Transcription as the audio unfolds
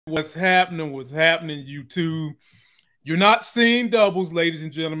What's happening? What's happening, YouTube? You're not seeing doubles, ladies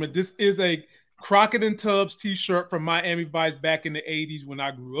and gentlemen. This is a Crockett and Tubbs t-shirt from Miami Vice back in the 80s when I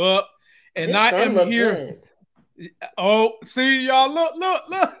grew up. And I am here. Good. Oh, see, y'all, look.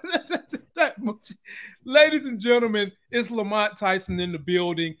 Ladies and gentlemen, it's Lamont Tyson in the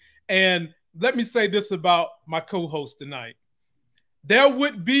building. And let me say this about my co-host tonight. There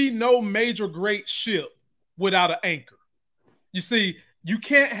would be no major great ship without an anchor. You see, you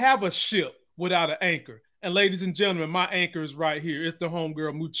can't have a ship without an anchor. And ladies and gentlemen, my anchor is right here. It's the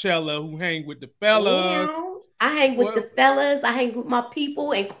homegirl Moochella who hang with the fellas. Yeah, I hang with the fellas. I hang with my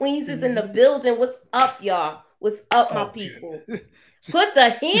people, and Queens is in the building. What's up, y'all? What's up, my people? Put the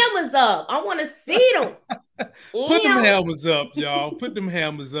hammers up. I want to see them. Put them hammers up, y'all. Put them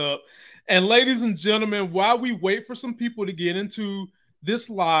hammers up. And ladies and gentlemen, while we wait for some people to get into this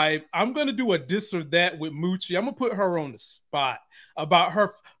live, I'm going to do a this or that with Moochie. I'm going to put her on the spot about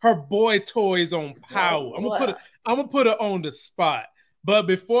her boy toys on Power. I'm going to put her on the spot. But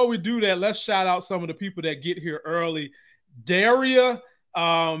before we do that, let's shout out some of the people that get here early. Daria,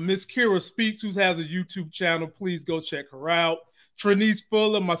 Miss Kira Speaks, who has a YouTube channel. Please go check her out. Trinice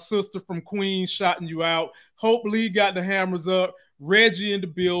Fuller, my sister from Queens, shouting you out. Hope Lee got the hammers up. Reggie in the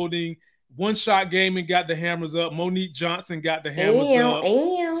building. One Shot Gaming got the hammers up. Monique Johnson got the hammers up.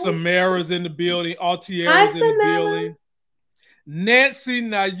 Samara's in the building. Altiera's in the building. Nancy,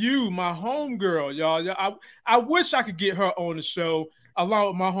 now you, my homegirl, y'all. I wish I could get her on the show along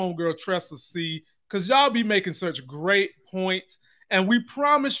with my homegirl Tressa C, because y'all be making such great points. And we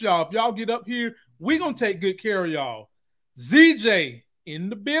promise y'all, if y'all get up here, we're going to take good care of y'all. ZJ in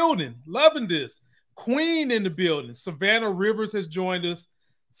the building. Loving this. Queen in the building. Savannah Rivers has joined us.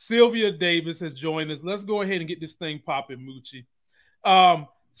 Sylvia Davis has joined us. Let's go ahead and get this thing popping, Moochie.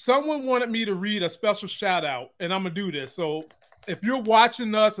 Someone wanted me to read a special shout out, and I'm going to do this. So if you're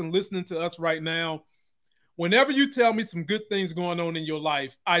watching us and listening to us right now, whenever you tell me some good things going on in your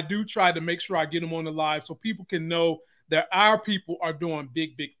life, I do try to make sure I get them on the live so people can know that our people are doing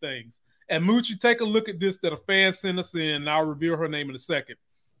big, big things. And Moochie, take a look at this that a fan sent us in, and I'll reveal her name in a second.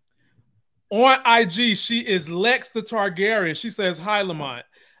 On IG, she is Lex the Targaryen. She says, "Hi, Lamont.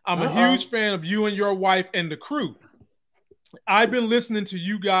 I'm a huge fan of you and your wife and the crew. I've been listening to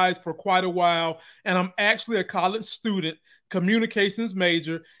you guys for quite a while, and I'm actually a college student, communications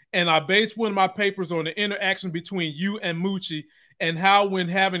major, and I base one of my papers on the interaction between you and Moochie and how when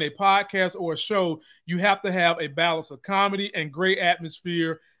having a podcast or a show, you have to have a balance of comedy and great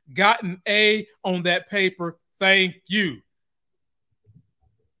atmosphere. Got an A on that paper. Thank you."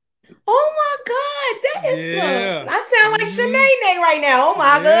 Oh my God, that is good. I sound like Shanae right now. Oh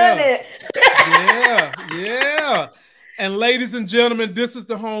my goodness. Yeah. And ladies and gentlemen, this is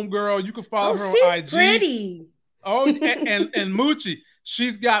the homegirl. You can follow her on IG. Pretty. Oh, and Moochie,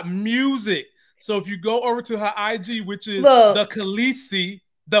 she's got music. So if you go over to her IG, which is the Khaleesi,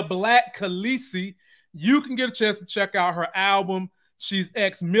 the Black Khaleesi, you can get a chance to check out her album. She's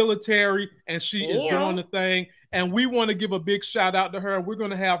ex-military, and she is doing the thing. And we want to give a big shout out to her. We're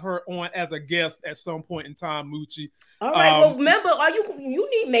going to have her on as a guest at some point in time, Moochie. All right. Well, remember,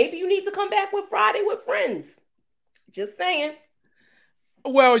 maybe you need to come back with Friday with Friends. Just saying.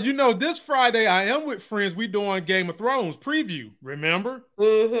 Well, you know, this Friday I am with friends. We doing Game of Thrones preview. Remember?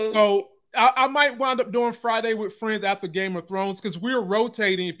 So I might wind up doing Friday with friends after Game of Thrones because we're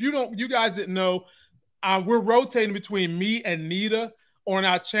rotating. If you guys didn't know, we're rotating between me and Nita on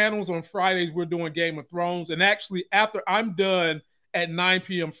our channels. On Fridays, we're doing Game of Thrones. And actually, after I'm done at 9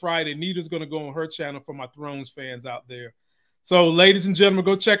 p.m. Friday, Nita's going to go on her channel for my Thrones fans out there. So, ladies and gentlemen,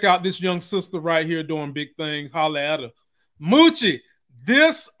 go check out this young sister right here doing big things. Holla at her. Moochie,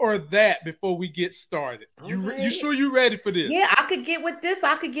 this or that before we get started. You sure you ready for this? Yeah, I could get with this.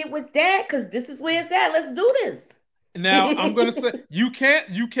 I could get with that because this is where it's at. Let's do this. Now, I'm going to say you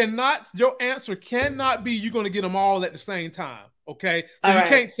cannot, your answer cannot be you're going to get them all at the same time. Okay. So you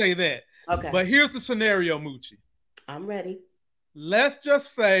can't say that. Okay. But here's the scenario, Moochie. I'm ready. Let's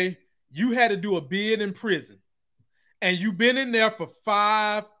just say you had to do a bid in prison and you've been in there for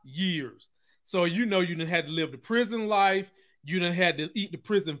 5 years. So, you know, you done had to live the prison life. You done had to eat the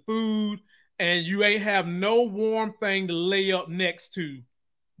prison food and you ain't have no warm thing to lay up next to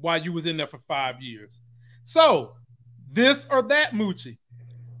while you was in there for 5 years. So, this or that, Moochie.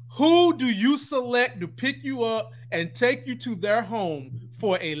 Who do you select to pick you up and take you to their home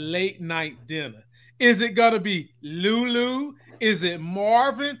for a late night dinner? Is it going to be Lulu? Is it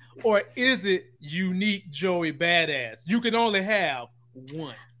Marvin? Or is it Unique Joey Badass? You can only have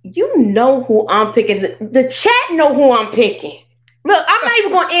one. You know who I'm picking. The chat know who I'm picking. Look, I'm not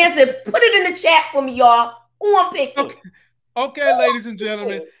even going to answer. Put it in the chat for me, y'all. Who I'm picking. Okay. Okay, ladies and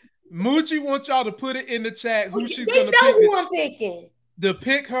gentlemen, Moochie wants y'all to put it in the chat who she's going to pick. They know who I'm picking. To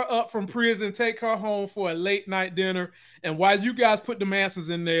pick her up from prison, take her home for a late night dinner. And while you guys put them answers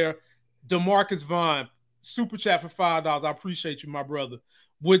in there, DeMarcus Vaughn, super chat for $5. I appreciate you, my brother.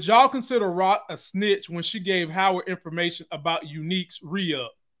 Would y'all consider Rock a snitch when she gave Howard information about Unique's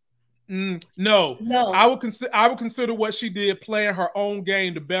re-up? No. I would consider what she did playing her own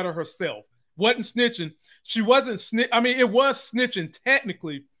game to better herself. Wasn't snitching. She wasn't snitch. I mean, it was snitching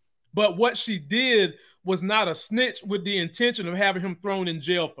technically, but what she did was not a snitch with the intention of having him thrown in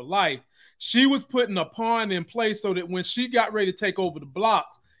jail for life. She was putting a pawn in place so that when she got ready to take over the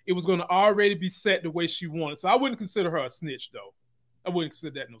blocks, it was going to already be set the way she wanted. So I wouldn't consider her a snitch, though. I wouldn't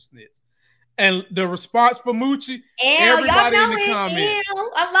consider that no snitch. And the response for Moochie, everybody in the comments.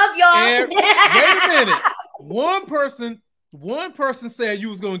 I love y'all. Wait a minute. One person said you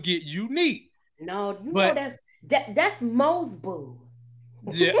was going to get Unique. No, that's Mo's boo.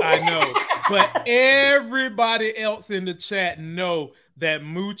 Yeah, I know. But everybody else in the chat know that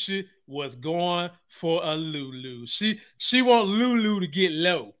Moochie was going for a Lulu. She want Lulu to get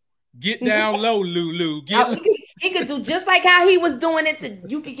low. Get down low, Lulu. He could do just like how he was doing it to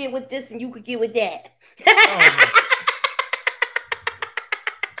you could get with this and you could get with that.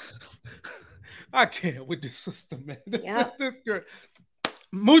 I can't with this sister, man. Yep. This girl.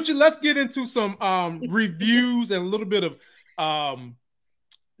 Moochie, let's get into some reviews and a little bit of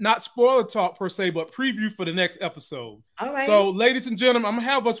not spoiler talk per se, but preview for the next episode. All right. So, ladies and gentlemen, I'm going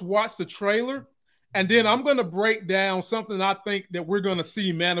to have us watch the trailer, and then I'm going to break down something I think that we're going to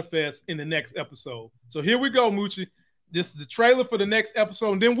see manifest in the next episode. So here we go, Moochie. This is the trailer for the next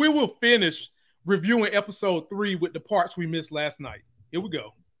episode, and then we will finish reviewing episode 3 with the parts we missed last night. Here we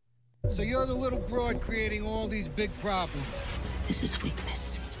go. So you're the little broad creating all these big problems. This is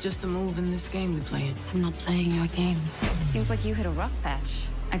weakness. It's just a move in this game we're playing. I'm not playing your game. Seems like you hit a rough patch.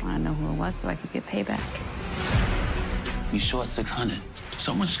 I want to know who it was so I could get payback. We short 600.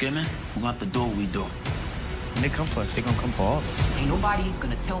 So much skimming. We're going to have to do what we do. When they come for us, they're going to come for all of us. Ain't nobody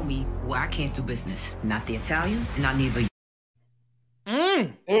going to tell me where I can't do business. Not the Italians, and not neither.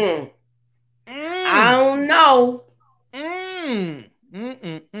 I don't know.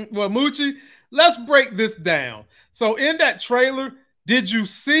 Well, Moochie, let's break this down. So in that trailer, did you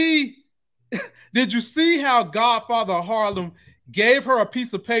see how Godfather of Harlem gave her a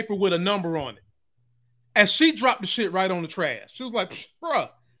piece of paper with a number on it? And she dropped the shit right on the trash. She was like, bruh,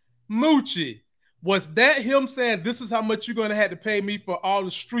 Moochie, was that him saying this is how much you're going to have to pay me for all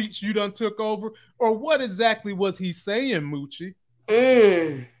the streets you done took over? Or what exactly was he saying, Moochie?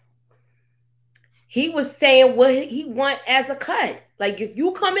 He was saying what he want as a cut. Like, if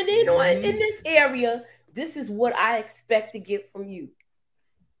you coming in in this area, this is what I expect to get from you.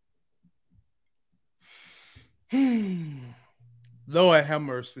 Lord have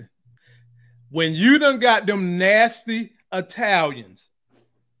mercy. When you done got them nasty Italians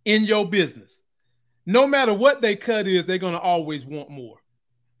in your business, no matter what they cut is, they're going to always want more.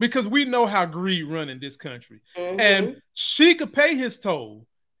 Because we know how greed run in this country. And she could pay his toll.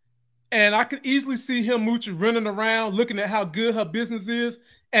 And I could easily see him, Moochie, running around, looking at how good her business is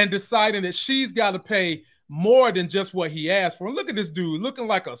and deciding that she's got to pay more than just what he asked for. And look at this dude looking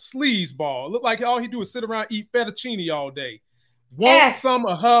like a sleazeball. Look like all he do is sit around, eat fettuccine all day. Want some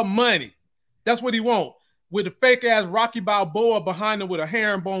of her money. That's what he want. With a fake-ass Rocky Balboa behind him with a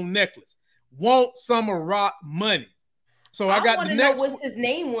herringbone necklace. Want some of Rock money. So I got the next. Know what's his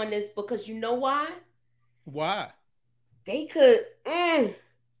name on this, because you know why? Why? They could...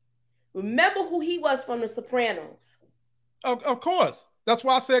 Remember who he was from The Sopranos. Of course. That's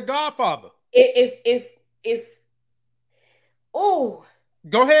why I said Godfather. Go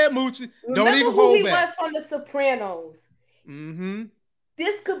ahead, Moochie. Don't even hold back. Remember who he was from The Sopranos.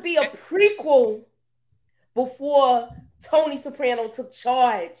 This could be a prequel before Tony Soprano took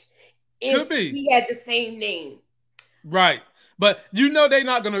charge. If he had the same name. Right. But you know they're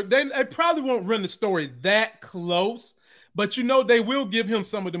not going to... They probably won't run the story that close. But you know they will give him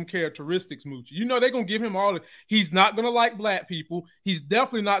some of them characteristics, Moochie. You know they're going to give him all the... He's not going to like black people. He's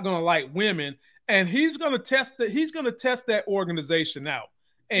definitely not going to like women. And he's going to test that. He's going to test that organization out.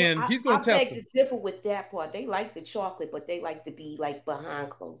 And he's going to test them. I beg to differ with that part. They like the chocolate, but they like to be like behind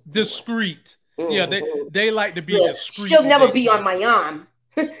closed doors. Discreet. Yeah, they like to be discreet. She'll never be on my arm.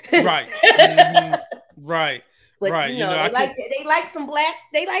 Right. Right. But right. You know they like some black.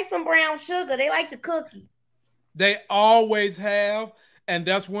 They like some brown sugar. They like the cookie. They always have. And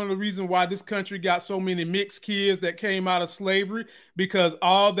that's one of the reasons why this country got so many mixed kids that came out of slavery, because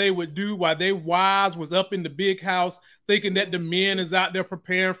all they would do while their wives was up in the big house thinking that the men is out there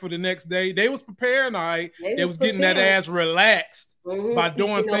preparing for the next day. They was preparing, all right. They was getting that ass relaxed by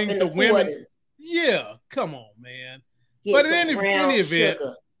doing things to women. Quarters. Yeah, come on, man. Get but in any event,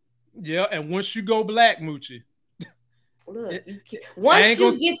 sugar. yeah, and once you go black, Moochie. Look, once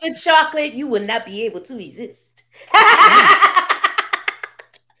you get the chocolate, you will not be able to resist.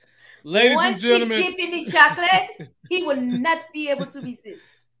 Ladies and gentlemen, once he dip in the chocolate, he will not be able to resist.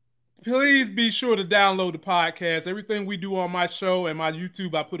 Please be sure to download the podcast. Everything we do on my show and my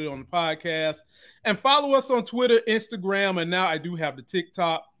YouTube, I put it on the podcast. And follow us on Twitter, Instagram, and now I do have the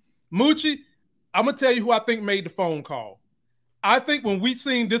TikTok. Moochie, I'm going to tell you who I think made the phone call. I think when we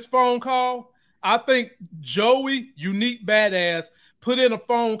seen this phone call, I think Joey, Unique Badass, put in a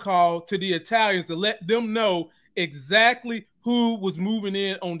phone call to the Italians to let them know exactly who was moving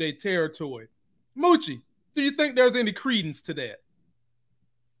in on their territory. Moochie, do you think there's any credence to that?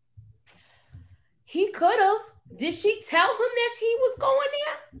 He could have. Did she tell him that she was going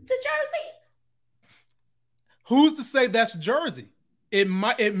there to Jersey? Who's to say that's Jersey? It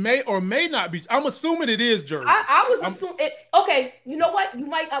may or may not be. I'm assuming it is Jersey. I was assuming it. Okay, you know what? You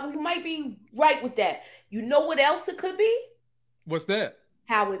might be right with that. You know what else it could be? What's that?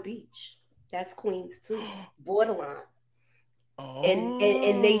 Howard Beach. That's Queens too. Borderline. Oh.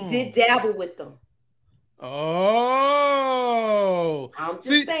 And they did dabble with them. Oh. I'm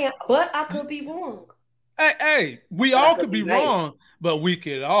just saying, but I could be wrong. Hey, we all could be wrong, but we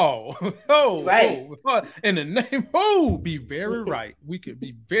could all. In the name, be very right. We could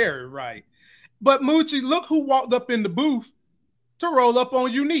be very right. But Moochie, look who walked up in the booth to roll up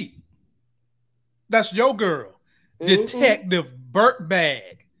on Unique. That's your girl, Detective Burt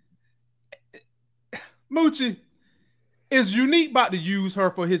Bag. Moochie, is Unique about to use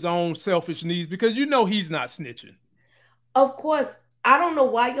her for his own selfish needs? Because you know he's not snitching. Of course. I don't know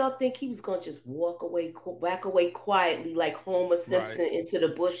why y'all think he was going to just back away quietly like Homer Simpson into the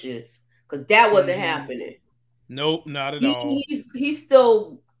bushes. Because that wasn't happening. Nope, not at all. He's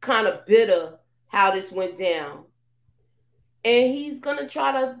still kind of bitter how this went down. And he's going to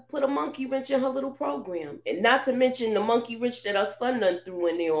try to put a monkey wrench in her little program. And not to mention the monkey wrench that her son done threw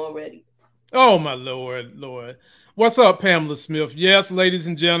in there already. Oh, my Lord. What's up, Pamela Smith? Yes, ladies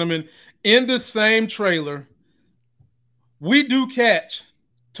and gentlemen, in this same trailer, we do catch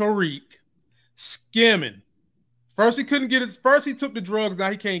Tariq skimming. First, he couldn't get first he took the drugs,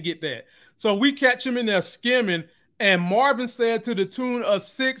 now he can't get that. So we catch him in there skimming, and Marvin said to the tune of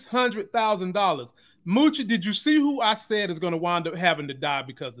 $600,000. Moochie, did you see who I said is going to wind up having to die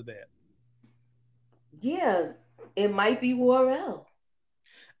because of that? Yeah, it might be Warrell.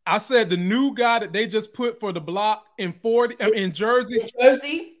 I said the new guy that they just put for the block in Jersey. In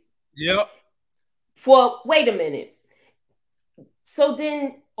Jersey? Yep. Wait a minute. So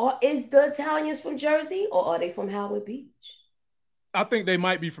then, is the Italians from Jersey or are they from Howard Beach? I think they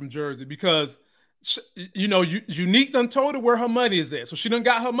might be from Jersey because, Unique done told her where her money is at. So she done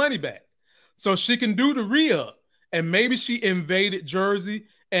got her money back. So she can do the re-up. And maybe she invaded Jersey.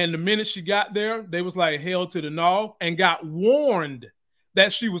 And the minute she got there, they was like, hell to the no, and got warned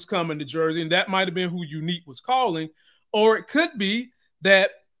that she was coming to Jersey. And that might have been who Unique was calling. Or it could be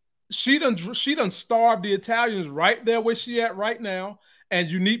that she done starved the Italians right there where she at right now. And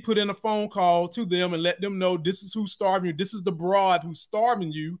Unique put in a phone call to them and let them know this is who's starving you. This is the broad who's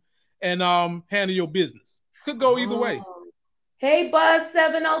starving you, and handle your business. Could go either way. Hey, Buzz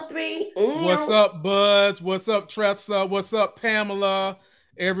 703. What's up, Buzz? What's up, Tressa? What's up, Pamela?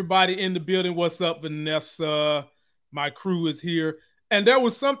 Everybody in the building. What's up, Vanessa? My crew is here. And there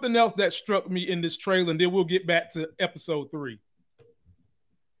was something else that struck me in this trailer, and then we'll get back to episode 3.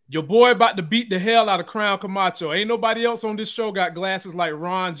 Your boy about to beat the hell out of Crown Camacho. Ain't nobody else on this show got glasses like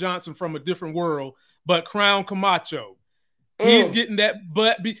Ron Johnson from a different world, but Crown Camacho. He's getting that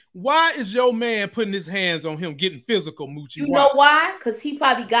butt beat. Why is your man putting his hands on him, getting physical, Moochie? You know why? Because he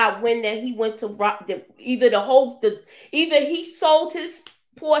probably got wind that he went to Rock. Either he sold his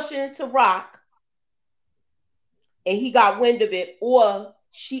portion to Rock, and he got wind of it, or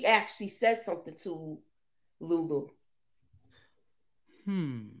she actually said something to Lulu.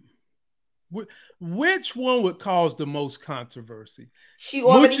 Which one would cause the most controversy? She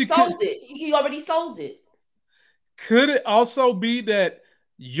already sold it. He already sold it. Could it also be that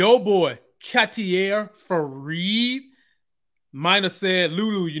your boy, Cartier Fareed, might have said,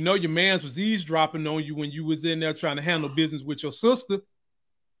 Lulu, you know your mans was eavesdropping on you when you was in there trying to handle business with your sister?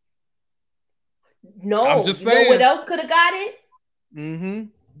 No. I'm just saying. Know what else could have got it?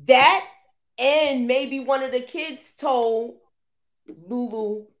 That, and maybe one of the kids told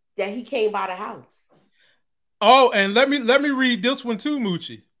Lulu that he came by the house. Oh, and let me read this one too,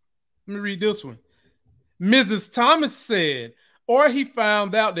 Moochie. Let me read this one. Mrs. Thomas said, or he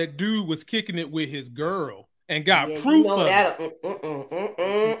found out that dude was kicking it with his girl and got proof of it.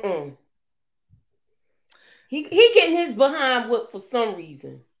 He getting his behind whipped for some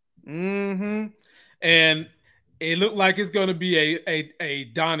reason. Mm-hmm. And it looked like it's going to be a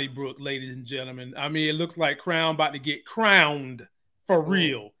Donnybrook, ladies and gentlemen. I mean, it looks like Crown about to get crowned for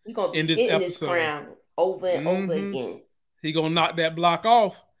real in this episode. His crown over and over again. He gonna knock that block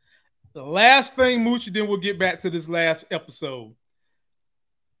off. The last thing, Moochie, then we'll get back to this last episode.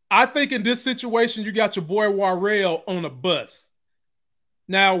 I think in this situation, you got your boy Warrell on a bus.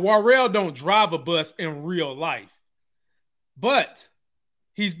 Now, Warrell don't drive a bus in real life, but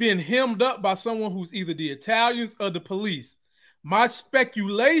he's been hemmed up by someone who's either the Italians or the police. My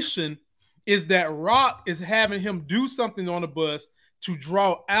speculation is that Rock is having him do something on the bus to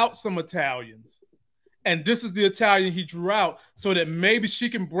draw out some Italians. And this is the Italian he drew out so that maybe she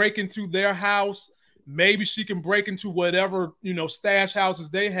can break into their house. Maybe she can break into whatever, stash houses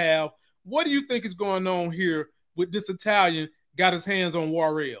they have. What do you think is going on here with this Italian got his hands on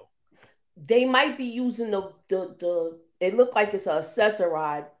Warrell? They might be using the it looked like it's an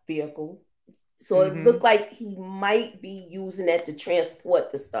accessorized vehicle. So it looked like he might be using that to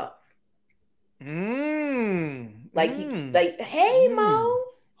transport the stuff. Hey, Mo.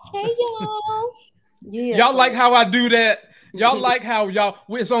 Hey, y'all. Yeah, y'all like how I do that? Y'all like how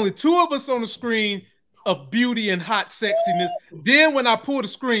it's only two of us on the screen of beauty and hot sexiness. Then when I pull the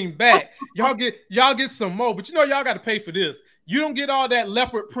screen back, y'all get some more. But y'all got to pay for this. You don't get all that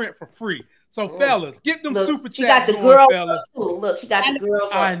leopard print for free. So fellas, get them super chats. She got the girls up too. Look, she got the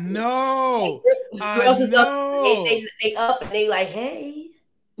girls up. I know. Girls is up. They up and they like, hey.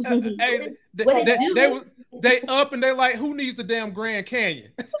 They up and they like, who needs the damn Grand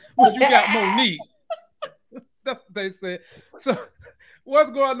Canyon? Well, you got Monique. That's what they said. So,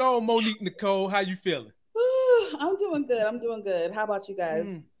 what's going on, Monique Nicole? How you feeling? I'm doing good. How about you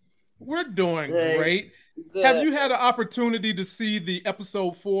guys? We're doing great. Good. Have you had an opportunity to see the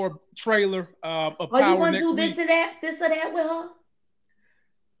episode 4 trailer of Power Are you going to do this or that with her?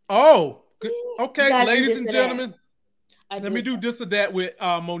 Oh, okay, ladies and gentlemen. Let me do this or that with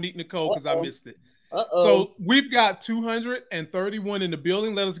Monique Nicole because I missed it. So we've got 231 in the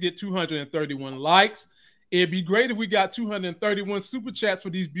building. Let us get 231 likes. It'd be great if we got 231 super chats for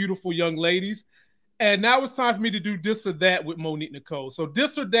these beautiful young ladies. And now it's time for me to do this or that with Monique Nicole. So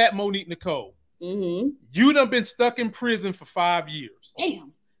this or that, Monique Nicole. You done been stuck in prison for 5 years.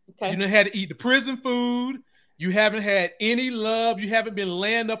 Damn. Okay. You done had to eat the prison food. You haven't had any love. You haven't been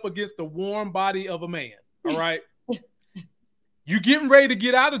laying up against the warm body of a man. All right. You getting ready to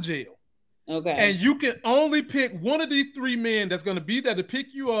get out of jail. Okay. And you can only pick one of these 3 men that's going to be there to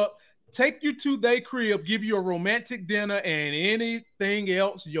pick you up, take you to their crib, give you a romantic dinner, and anything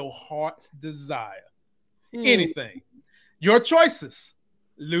else your heart's desire. Anything. Your choices.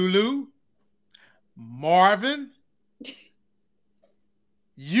 Lulu, Marvin,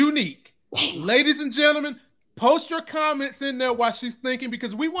 Unique. Ladies and gentlemen, post your comments in there while she's thinking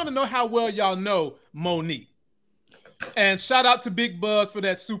because we want to know how well y'all know Monique. And shout out to Big Buzz for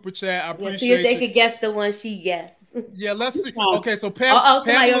that super chat. I appreciate it. See if they could guess the one she guessed. Yeah, let's see. Okay, so Pamela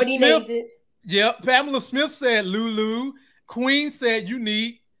already Smith. Made it. Yep, Pamela Smith said Lulu. Queen said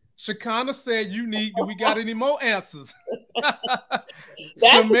Unique. Shakana said Unique. Do we got any more answers?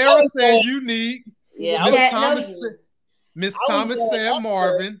 Samara said Unique. Yeah, Miss Thomas said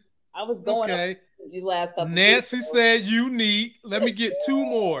Marvin. I was going up these last couple. Nancy said Unique. Let me get 2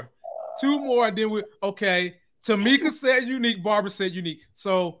 more. 2 more. Then Tamika said Unique. Barbara said Unique.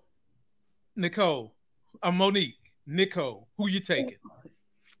 So Monique, Nicole, who you taking?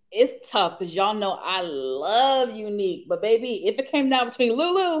 It's tough because y'all know I love Unique, but baby, if it came down between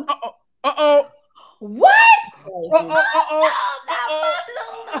Lulu, what? Lulu.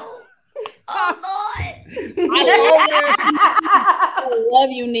 Oh Lord! I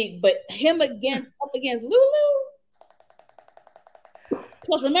love Unique, but him up against Lulu.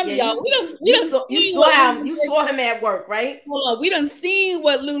 Plus, remember, y'all, you saw him at work, right? Hold on, we done seen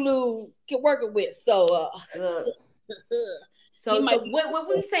what Lulu can work with, so. So what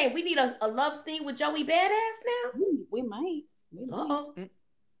we saying? We need a love scene with Joey Badass now? We might.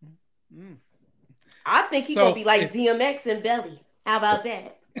 I think he's gonna be like DMX and Belly. How about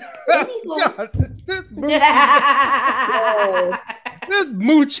that? This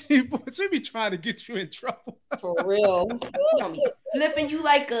Moochie boy, she be trying to get you in trouble. For real. Flipping you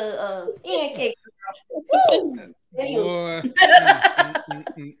like a pancake. Boy.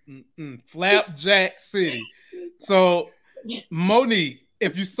 Flapjack City. So Monique,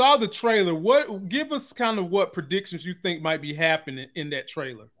 if you saw the trailer, give us kind of what predictions you think might be happening in that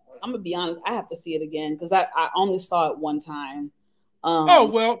trailer. I'm gonna be honest, I have to see it again because I only saw it one time. Oh,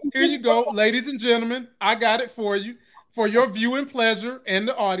 well, here you go, ladies and gentlemen. I got it for you. For your viewing pleasure and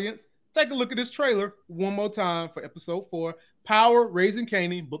the audience, take a look at this trailer one more time for episode 4, Power Raising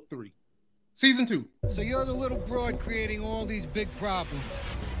Kanan, book 3, season 2. So you're the little broad creating all these big problems.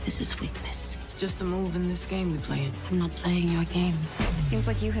 This is weakness. It's just a move in this game we're playing. I'm not playing your game. Seems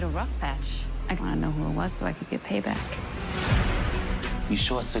like you hit a rough patch. I want to know who it was so I could get payback. We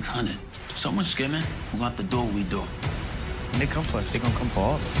short 600. Someone skimming. We want to do what we do. When they come for us, they're gonna come for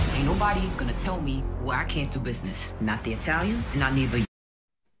all of us. Ain't nobody gonna tell me where I can't do business. Not the Italians, not neither you.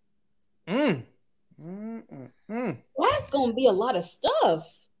 That's gonna be a lot of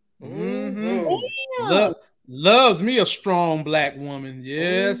stuff. Loves me a strong black woman.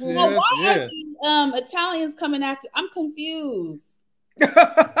 Yes, well, why are Italians coming after? I'm confused.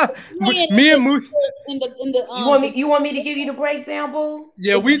 Me and Moochie. You want me to give you the breakdown, boo?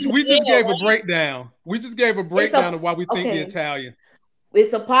 Yeah, we just gave a breakdown. We just gave a breakdown of why we think the Italian.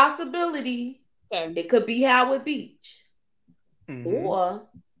 It's a possibility. Okay. It could be Howard Beach, or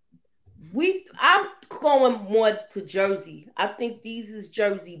I'm going more to Jersey. I think these is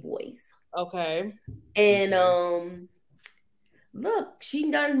Jersey boys. Okay. And look, she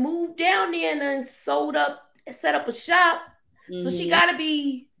done moved down there and then set up a shop. So she gotta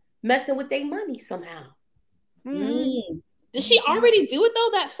be messing with their money somehow. Did she already do it though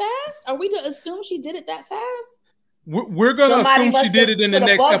that fast? Are we to assume she did it that fast? We're gonna assume she did it in the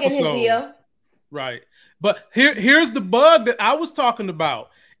next episode. Right. But here's the bug that I was talking about.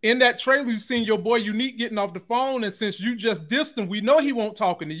 In that trailer, you seen your boy Unique getting off the phone, and since you just dissed him, we know he won't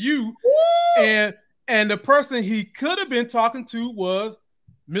talking to you. And the person he could have been talking to was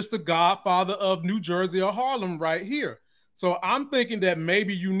Mr. Godfather of New Jersey or Harlem right here. So I'm thinking that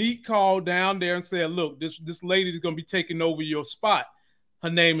maybe Unique called down there and said, look, this lady is going to be taking over your spot. Her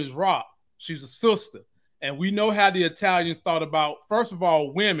name is Rock. She's a sister. And we know how the Italians thought about, first of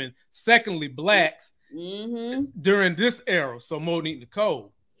all, women, secondly, blacks during this era. So Monique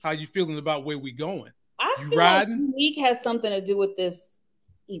Nicole, how you feeling about where we going? I feel like Unique has something to do with this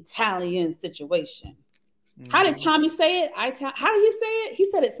Italian situation. How did Tommy say it? How did he say it? He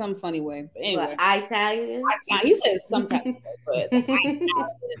said it some funny way. But anyway, Italian. He said it some type of way, but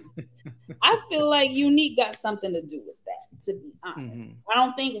I feel like Unique got something to do with that. To be honest, I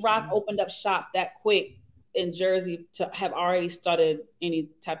don't think Rock opened up shop that quick in Jersey to have already started any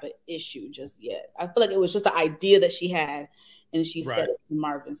type of issue just yet. I feel like it was just the idea that she had, and she said it to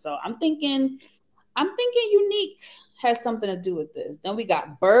Marvin. So I'm thinking Unique has something to do with this. Then we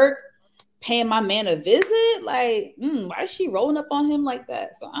got Berg paying my man a visit. Like, why is she rolling up on him like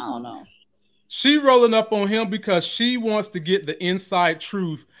that? So I don't know. She rolling up on him because she wants to get the inside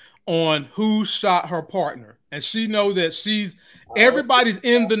truth on who shot her partner. And she know that everybody's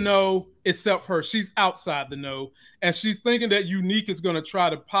in the know except her. She's outside the know. And she's thinking that Unique is going to try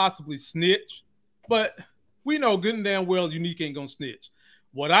to possibly snitch. But we know good and damn well Unique ain't going to snitch.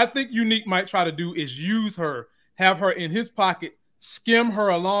 What I think Unique might try to do is use her, have her in his pocket, skim her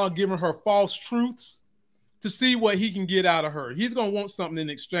along, giving her false truths to see what he can get out of her. He's going to want something in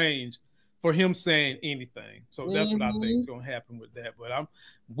exchange for him saying anything. So that's what I think is going to happen with that. But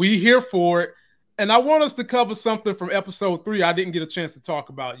we here for it. And I want us to cover something from episode 3 I didn't get a chance to talk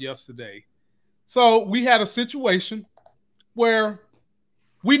about yesterday. So we had a situation where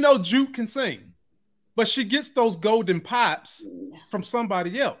we know Juke can sing, but she gets those golden pipes from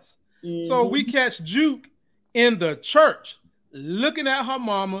somebody else. So we catch Juke in the church looking at her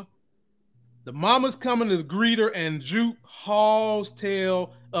mama. The mama's coming to greet her, and Juke hauls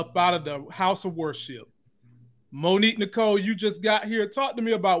tail up out of the house of worship. Monique Nicole, you just got here. Talk to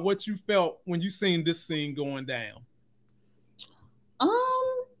me about what you felt when you seen this scene going down.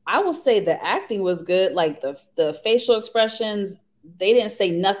 I will say the acting was good. Like the facial expressions, they didn't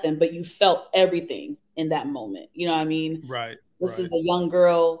say nothing, but you felt everything in that moment. You know what I mean? Right. This is a young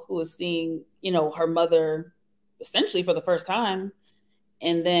girl who is seeing, her mother essentially for the first time.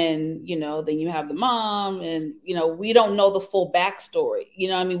 And then, then you have the mom and, we don't know the full backstory. You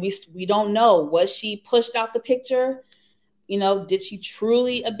know what I mean? We don't know. Was she pushed out the picture? Did she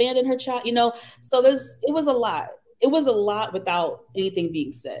truly abandon her child? So it was a lot. It was a lot without anything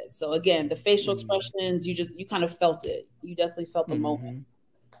being said. So again, the facial expressions, you kind of felt it. You definitely felt the moment.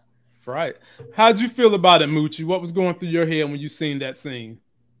 Right. How'd you feel about it, Moochie? What was going through your head when you seen that scene?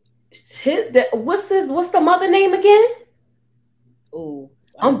 What's the mother name again? Oh,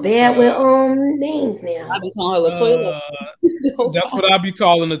 I'm bad with names now. I be calling her Latoya. That's what I be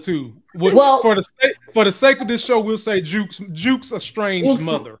calling her too. Well, for the sake of this show, we'll say Juke's estranged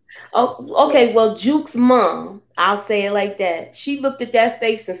mother. Oh, okay. Well, Juke's mom, I'll say it like that. She looked at that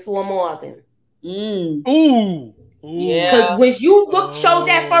face and saw Marvin. Ooh. Yeah. Because when you showed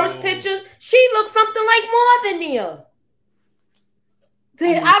that first picture, she looked something like Marvin there.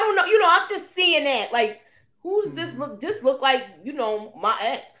 I don't know. I'm just seeing that. Like, who's this look? This look like, my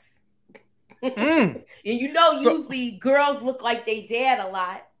ex. And usually girls look like they dad a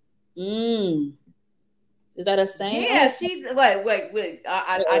lot. Is that a saying? Yeah, she's wait.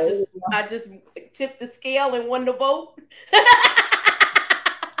 I just tipped the scale and won the vote.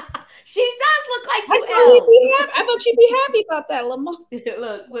 She does look like you. I thought she'd be happy about that, Lamont.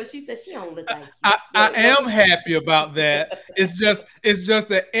 Look, well, she said she don't look like you. I am happy about that. It's just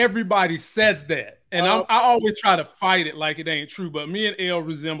that everybody says that, and I always try to fight it like it ain't true. But me and Elle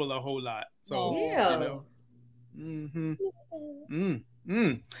resemble a whole lot. So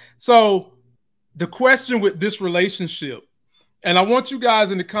So the question with this relationship, and I want you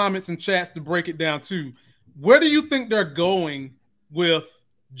guys in the comments and chats to break it down too. Where do you think they're going with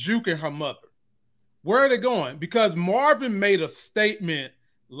Juke and her mother? Where are they going? Because Marvin made a statement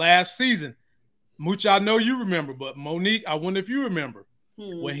last season. Mooch, I know you remember, but Monique, I wonder if you remember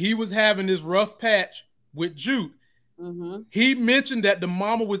when he was having this rough patch with Juke. He mentioned that the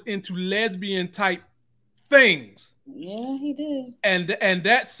mama was into lesbian type things. Yeah, he did. And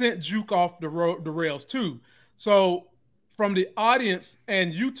that sent Juke off the rails too. So from the audience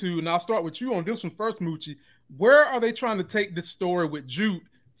and you two, and I'll start with you on this one first, Moochie, where are they trying to take this story with Juke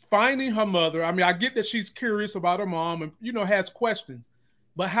finding her mother? I mean, I get that she's curious about her mom and, has questions,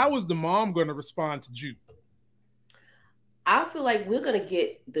 but how is the mom going to respond to Juke? I feel like we're going to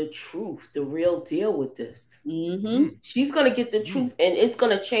get the truth, the real deal with this. She's going to get the truth, and it's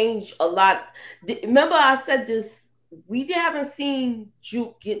going to change a lot. Remember I said this, we haven't seen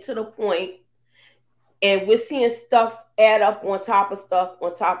Juke get to the point, and we're seeing stuff add up on top of stuff,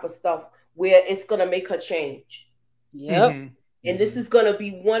 where it's going to make her change. Yep. And this is going to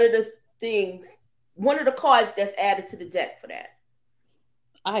be one of the cards that's added to the deck for that.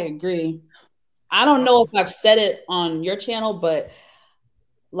 I agree. I don't know if I've said it on your channel, but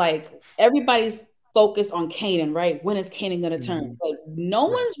like everybody's focused on Kanan, right? When is Kanan going to turn? But no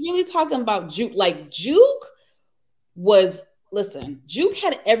one's really talking about Juke. Like Juke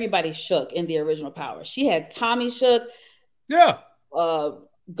had everybody shook in the original Power. She had Tommy shook. Yeah.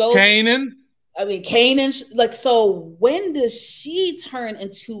 Kanan. Kanan. So when does she turn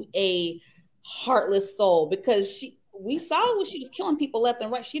into a heartless soul? Because we saw when she was killing people left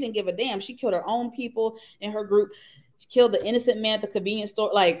and right. She didn't give a damn. She killed her own people in her group. She killed the innocent man at the convenience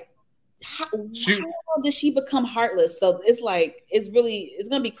store. Like, how did she become heartless? So it's like, it's going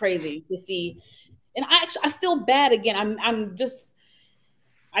to be crazy to see. And I feel bad again.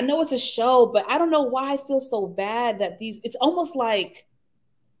 I know it's a show, but I don't know why I feel so bad that it's almost like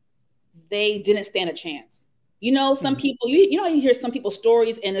they didn't stand a chance. Some people, you hear some people's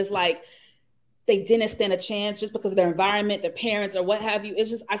stories and it's like, they didn't stand a chance just because of their environment, their parents, or what have you.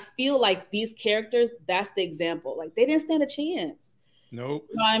 It's just, I feel like these characters, that's the example. Like, they didn't stand a chance. Nope.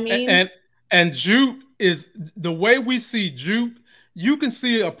 You know what I mean? And Juke is, the way we see Juke, you can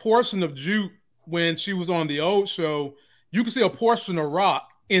see a portion of Juke when she was on the old show. You can see a portion of Rock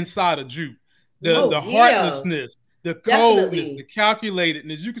inside of Juke. The heartlessness, the coldness, the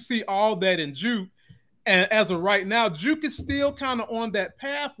calculatedness. You can see all that in Juke. And as of right now, Juke is still kind of on that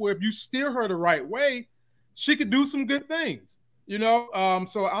path where if you steer her the right way, she could do some good things,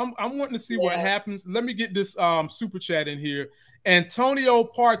 So I'm wanting to see what happens. Let me get this super chat in here. Antonio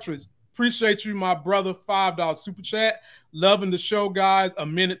Partridge, appreciate you, my brother. $5 super chat. Loving the show, guys. A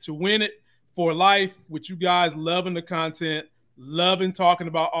minute to win it for life with you guys. Loving the content. Loving talking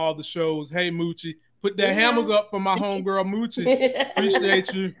about all the shows. Hey, Moochie, put that hammers up for my homegirl, Moochie.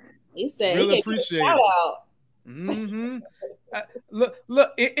 Appreciate you. He said, really appreciate it.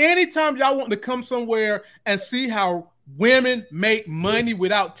 Look, anytime y'all want to come somewhere and see how women make money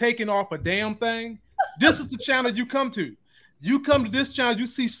without taking off a damn thing, this is the channel you come to. You come to this channel, you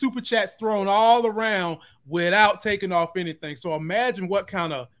see super chats thrown all around without taking off anything. So imagine what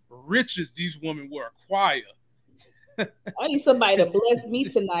kind of riches these women will acquire. I need somebody to bless me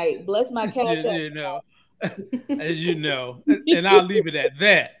tonight. Bless my cash app. And I'll leave it at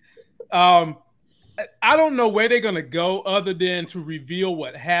that. I don't know where they're going to go other than to reveal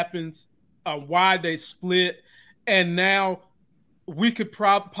what happens, why they split. And now we could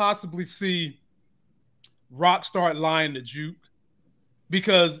possibly see Rock start lying to Juke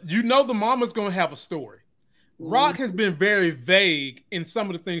because the mama's going to have a story. Rock has been very vague in some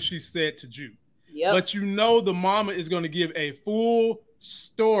of the things she said to Juke. But the mama is going to give a full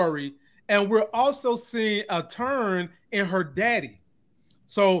story And we're also seeing a turn in her daddy.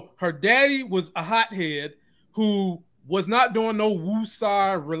 So her daddy was a hothead who was not doing no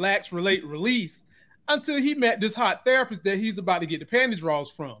woosah, relax, relate, release until he met this hot therapist that he's about to get the panty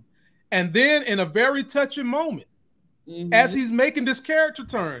draws from. And then in a very touching moment, as he's making this character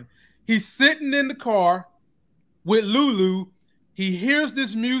turn, he's sitting in the car with Lulu. He hears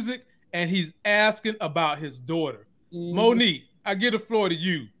this music and he's asking about his daughter. Monique, I give the floor to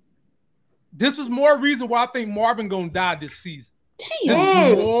you. This is more reason why I think Marvin gonna die this season. Damn.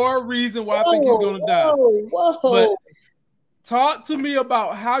 This is more reason why I think he's gonna die. But talk to me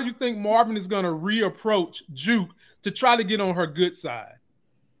about how you think Marvin is gonna reapproach Juke to try to get on her good side.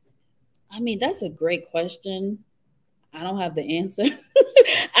 I mean, that's a great question. I don't have the answer.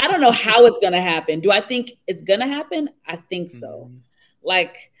 I don't know how it's gonna happen. Do I think it's gonna happen? I think so.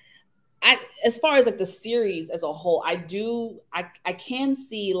 Like, as far as like the series as a whole, I can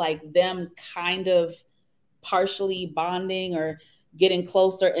see like them kind of partially bonding or getting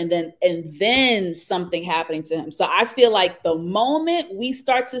closer, and then something happening to him. So I feel like the moment we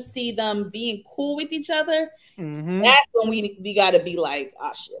start to see them being cool with each other, that's when we got to be like,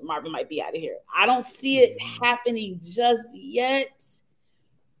 oh shit, Marvin might be out of here. I don't see it happening just yet,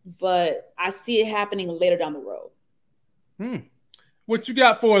 but I see it happening later down the road. What you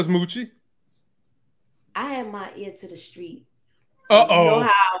got for us, Moochie? I had my ear to the street. Uh-oh. You know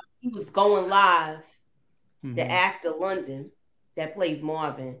how he was going live, the actor London that plays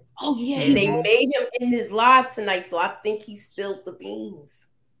Marvin. Oh, yeah. And they made him in his live tonight, so I think he spilled the beans.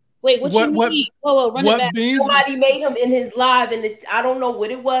 Wait, what you mean? Whoa, run it back. Beans? Somebody made him in his live, and I don't know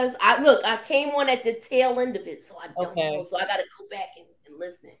what it was. I came on at the tail end of it, so I don't know. So I got to go back and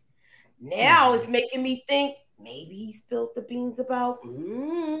listen. Now it's making me think maybe he spilled the beans about,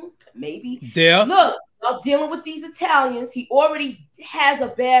 maybe. Yeah. Look, I'm dealing with these Italians. He already has a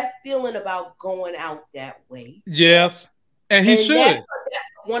bad feeling about going out that way. Yes. And he should. That's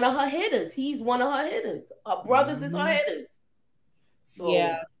one of her hitters. He's one of her hitters. Her brothers is her hitters. So,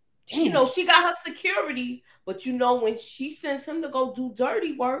 yeah. Damn. You know, she got her security, but you know, when she sends him to go do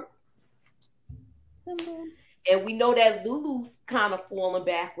dirty work, and we know that Lulu's kind of falling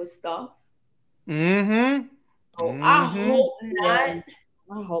back with stuff. So I hope not. Yeah.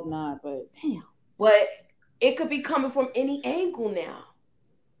 I hope not, but damn. But it could be coming from any angle now.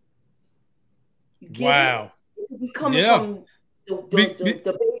 Wow. It could be coming from the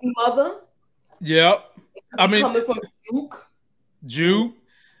baby mother. Yep. I mean, coming from Juke.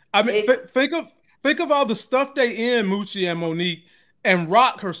 I mean, think of all the stuff they in, Moochie and Monique, and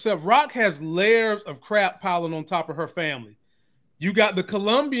Rock herself. Rock has layers of crap piling on top of her family. You got the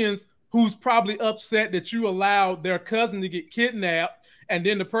Colombians who's probably upset that you allowed their cousin to get kidnapped, and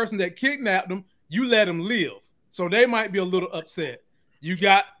then the person that kidnapped them, you let them live. So they might be a little upset. You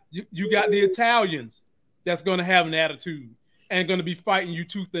got the Italians that's going to have an attitude and going to be fighting you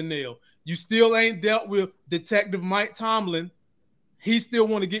tooth and nail. You still ain't dealt with Detective Mike Tomlin. He still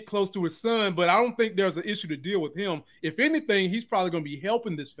want to get close to his son, but I don't think there's an issue to deal with him. If anything, he's probably going to be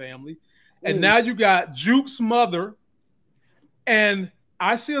helping this family. And now you got Juke's mother, and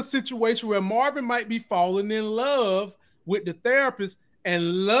I see a situation where Marvin might be falling in love with the therapist,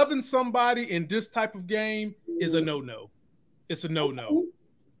 and loving somebody in this type of game is a no-no. It's a no-no.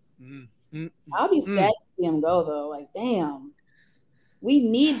 I'll be sad to see him go, though. Like, damn. We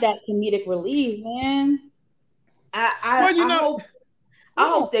need that comedic relief, man. I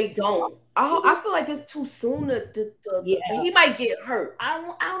hope they don't. I feel like it's too soon to he might get hurt.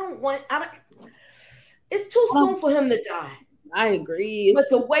 It's too soon for him to die. I agree. But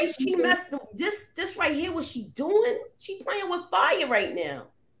the way she messed this right here, what she doing? She playing with fire right now.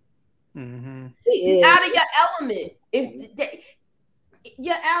 You're out of your element.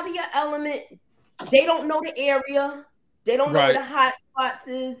 You're out of your element. They don't know the area. They don't know where the hot spots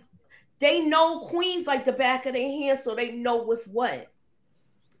is. They know Queens like the back of their hand, so they know what's what.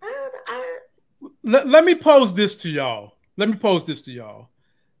 Let me pose this to y'all.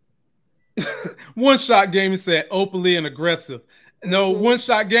 One Shot Gaming said openly and aggressive. No, One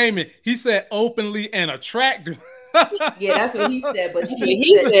Shot Gaming, he said openly and attractive. Yeah, that's what he said, but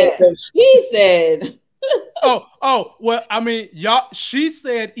she said. Oh, well, I mean, y'all, she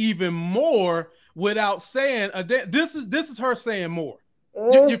said even more without saying this is her saying more.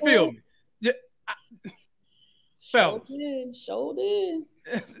 You feel me? Yeah. Fellas. Showed it.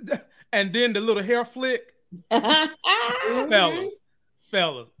 And then the little hair flick.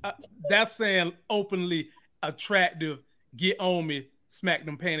 Fellas, that's saying openly attractive, get on me, smack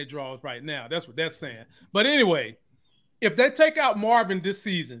them panty draws right now. That's what that's saying. But anyway, if they take out Marvin this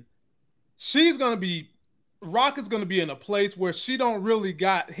season, she's going to be Rock is going to be in a place where she don't really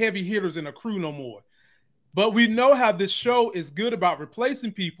got heavy hitters in a crew no more. But we know how this show is good about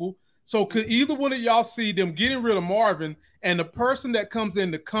replacing people. So could either one of y'all see them getting rid of Marvin and the person that comes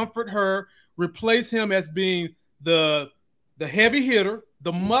in to comfort her, replace him as being the heavy hitter,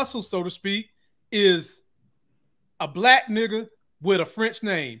 the muscle, so to speak, is a black nigga with a French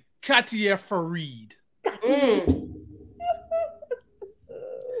name, Katia Farid.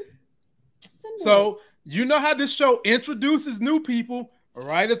 So you know how this show introduces new people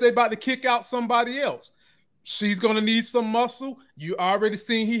right as they about to kick out somebody else. She's going to need some muscle. You already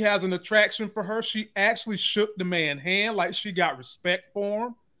seen he has an attraction for her. She actually shook the man's hand like she got respect for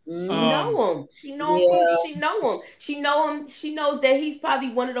him. She know him. She know him. She know him. She know him. She knows that he's probably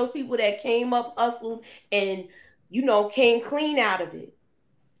one of those people that came up, hustled, and came clean out of it.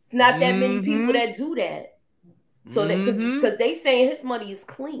 It's not that many people that do that. So that because they saying his money is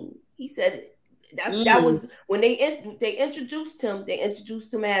clean. He said that was when they introduced him. They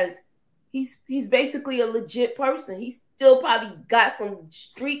introduced him as he's basically a legit person. He's still probably got some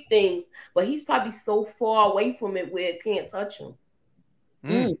street things, but he's probably so far away from it where it can't touch him.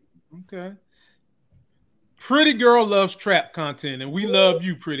 Okay. Pretty Girl loves trap content, and we love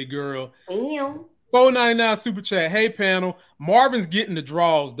you, Pretty Girl. Damn. $4.99 super chat. Hey, panel. Marvin's getting the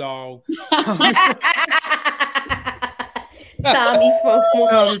draws, dog. Tommy from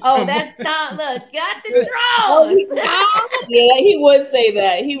that's Tom. Look, got the draws. Yeah, he would say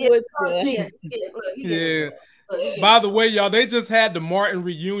that. He would say that. Yeah. By the way, y'all, they just had the Martin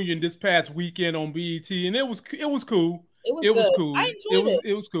reunion this past weekend on BET, and it was cool. It was cool. I enjoyed it.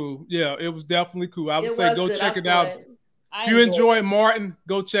 It was cool. Yeah, it was definitely cool. I would say go check it out. If you enjoy enjoy Martin,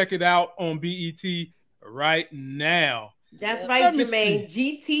 go check it out on BET right now. That's right, Jermaine.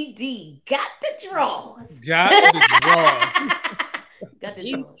 GTD got the draws. Got the draws. Got the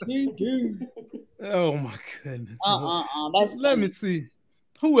GTD. Oh my goodness. Let me see.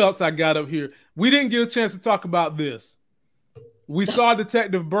 Who else I got up here? We didn't get a chance to talk about this. We saw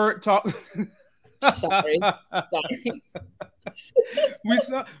Detective Burt talk. Sorry.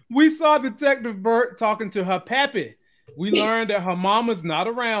 We saw Detective Burt talking to her pappy. We learned that her mama's not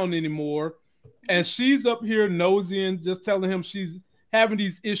around anymore, and she's up here nosying, just telling him she's having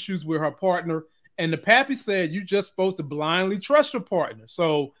these issues with her partner. And the pappy said, "You just supposed to blindly trust your partner."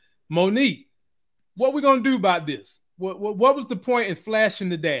 So, Monique, what we gonna do about this? What was the point in flashing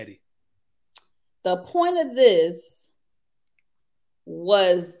the daddy? The point of this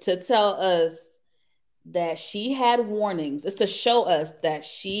was to tell us that she had warnings. It's to show us that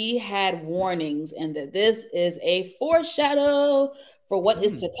she had warnings and that this is a foreshadow for what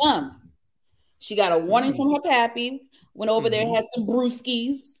is to come. She got a warning from her pappy, went over there, had some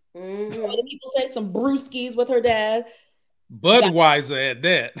brewskis. Other people say some brewskis with her dad. Budweiser at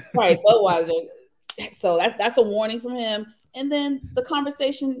that. Right, Budweiser. So that's a warning from him. And then the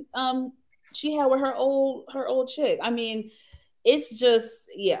conversation she had with her old chick. I mean, it's just,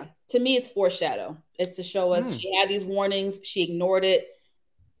 to me, it's foreshadow. It's to show us she had these warnings. She ignored it.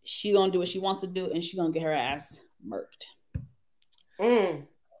 She gonna do what she wants to do, and she gonna get her ass murked.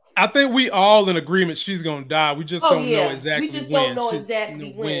 I think we all in agreement she's gonna die. We just don't know exactly when. We just don't know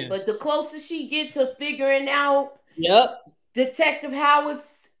exactly when. But the closer she gets to figuring out Detective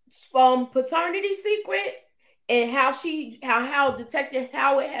Howard's paternity secret and how Detective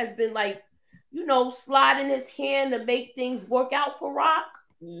Howard has been sliding his hand to make things work out for Rock.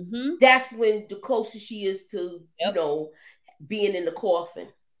 That's when the closer she is to being in the coffin.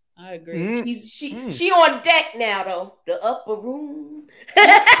 I agree. She on deck now though. The upper room.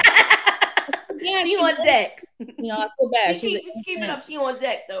 She on deck. I feel bad. She's keeping up. She on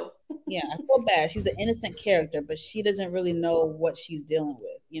deck though. Yeah, I feel bad. She's an innocent character, but she doesn't really know what she's dealing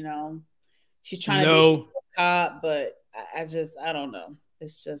with. She's trying to be a cop, but I don't know.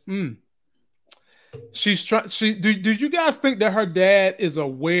 It's just. She's trying. Do you guys think that her dad is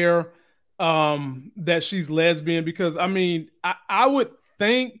aware that she's lesbian? Because I mean, I would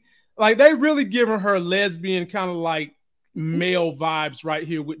think they really giving her lesbian kind of like male vibes right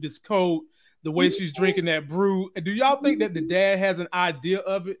here with this coat, the way she's drinking that brew. Do y'all think that the dad has an idea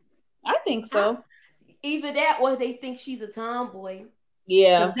of it? I think so. Either that or they think she's a tomboy.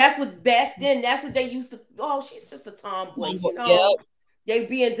 Yeah, that's what back then. That's what they used to. Oh, she's just a tomboy. They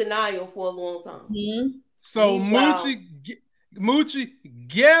be in denial for a long time. So Moochie,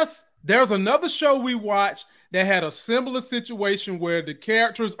 guess there's another show we watched that had a similar situation where the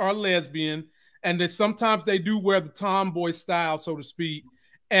characters are lesbian and that sometimes they do wear the tomboy style, so to speak.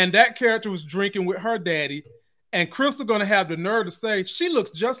 And that character was drinking with her daddy. And Crystal going to have the nerve to say, she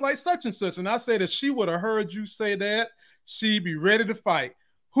looks just like such and such. And I say that she would have heard you say that, she'd be ready to fight.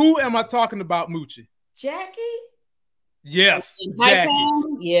 Who am I talking about, Moochie? Jackie? Yes. Jackie.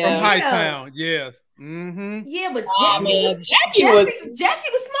 Yeah. From Hightown. Yes. Mm-hmm. Yeah, but Jackie was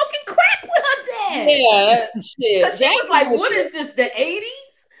smoking crack with her dad. Yeah, shit. She was like, what is this, the 80s?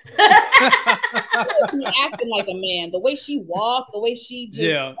 She acting like a man. The way she walked, the way she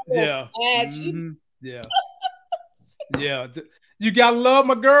just yeah. You gotta love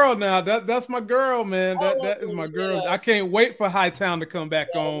my girl now. That's my girl, man. That is my girl. I can't wait for Hightown to come back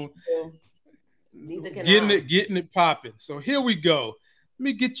on. Getting it popping. So here we go. Let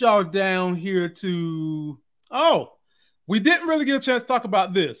me get y'all down here to we didn't really get a chance to talk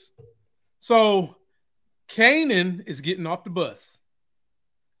about this. So Kanan is getting off the bus.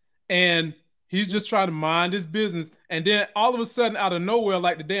 And he's just trying to mind his business. And then all of a sudden, out of nowhere,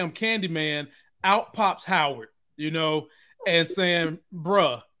 like the damn Candyman, out pops Howard, and saying,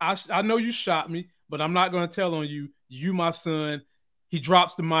 bruh, I know you shot me, but I'm not going to tell on you. You my son. He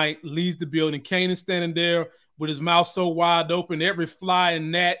drops the mic, leaves the building. Kanan standing there with his mouth so wide open, every fly and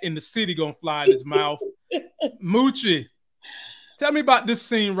gnat in the city going to fly in his mouth. Moochie, tell me about this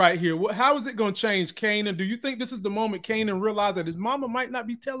scene right here. How is it going to change Kanan? Do you think this is the moment Kanan realized that his mama might not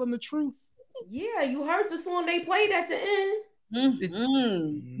be telling the truth? Yeah, you heard the song they played at the end.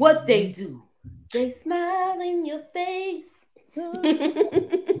 Mm-hmm. What they do? They smile in your face. But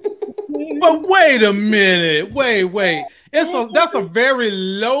wait a minute. Wait. That's a very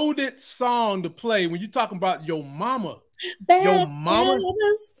loaded song to play when you're talking about your mama. Your mama.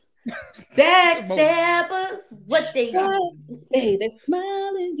 Backstabbers, what they do? Hey, they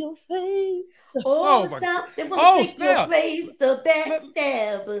smile in your face all the time. They want to take your place, the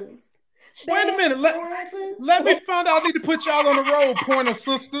backstabbers. Wait a minute. Let me find out. I need to put y'all on the road, Pointer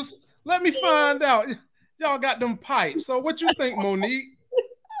Sisters. Let me find out. Y'all got them pipes. So what you think, Monique?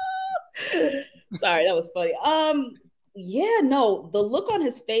 Sorry, that was funny. The look on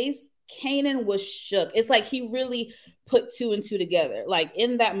his face, Kanan was shook. It's like he really put two and two together. Like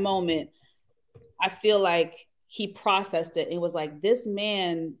in that moment, I feel like he processed it and was like, this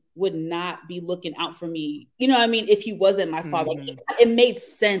man would not be looking out for me. You know what I mean? If he wasn't my father. Like, it made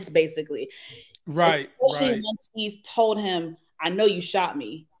sense, basically. Right. Especially once he's told him, I know you shot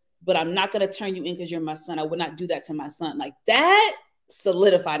me, but I'm not going to turn you in because you're my son. I would not do that to my son. Like that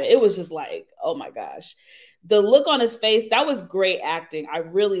solidified it. It was just like, oh my gosh. The look on his face, that was great acting. I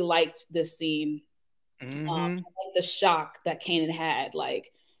really liked this scene. Like the shock that Kanan had,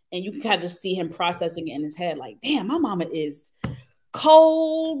 like, and you can kind of see him processing it in his head, like, damn, my mama is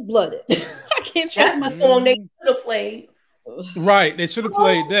cold-blooded. I can't trust my song they should have played. Right, they should have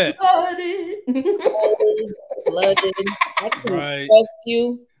played that. Cold-blooded. I can trust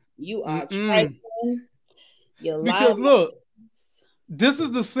you. You are trifling. Because look, this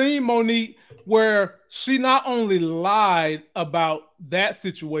is the scene, Monique, where she not only lied about that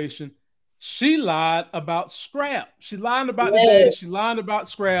situation, she lied about Scrap. She lied about the daddy. She lied about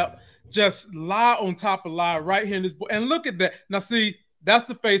Scrap. Just lie on top of lie right here in this book. And look at that. Now, see, that's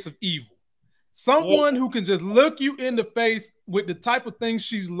the face of evil. Someone who can just look you in the face with the type of things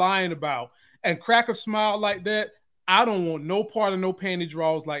she's lying about and crack a smile like that. I don't want no part of no panty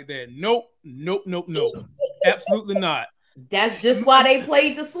draws like that. Nope. Absolutely not. That's just why they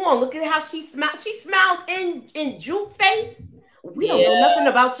played the song. Look at how she smiled. She smiled in Juke face. We don't know nothing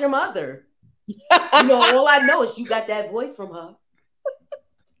about your mother. All I know is you got that voice from her.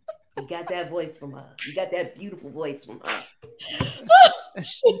 You got that voice from her. You got that beautiful voice from her.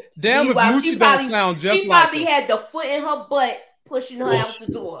 Damn, if Moochie don't sound just like she probably had the foot in her butt pushing her out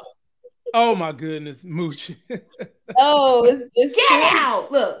the door. Oh my goodness, Moochie. It's get true.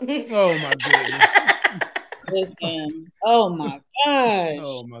 out. Look. Oh my goodness. Listen. Oh my gosh.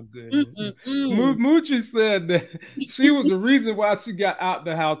 Oh my goodness. Moochie said that she was the reason why she got out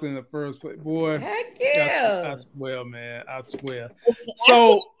the house in the first place. Boy, heck yeah. I swear, man. I swear. Listen,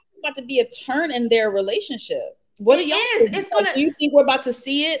 so it's about to be a turn in their relationship. What do y'all think? It's gonna. Do you think we're about to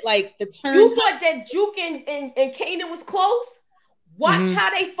see it? Like the turn. You thought that Juke and Kanan was close? Watch how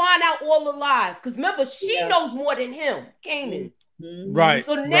they find out all the lies. Because remember, she knows more than him, Kanan. Right.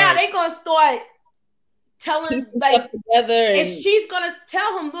 So now they're gonna start telling like together, and she's gonna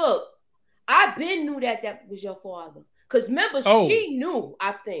tell him, look, I been knew that was your father. Because remember, she knew,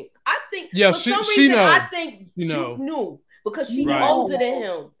 I think. Yeah, for some reason, I think Juke knew because she's older than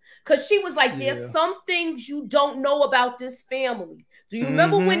him. Because she was like, there's some things you don't know about this family. Do you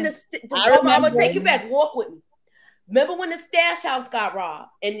remember when I'm gonna take you back, walk with me. Remember when the stash house got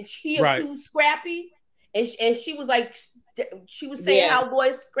robbed and he accused Scrappy? And she was like, she was saying how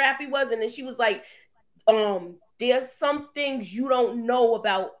loyal Scrappy was, and then she was like, there's some things you don't know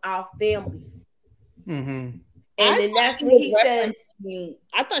about our family. And then that's when he said,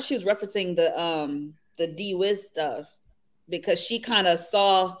 I thought she was referencing the D-Wiz stuff because she kind of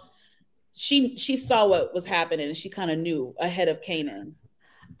saw she saw what was happening and she kind of knew ahead of Kanan.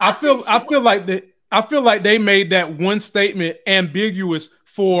 I feel like they made that one statement ambiguous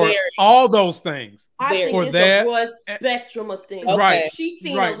for all those things. I think for it's that, a broad spectrum of things. Right. She's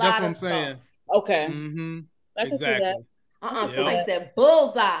seen right. a lot That's what of I'm stuff. saying. Okay. Mm-hmm. I can see that. Somebody said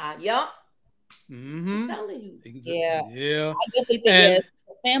bullseye. Yup. Mm-hmm. I'm telling you. Yeah. Yeah. I definitely think yes.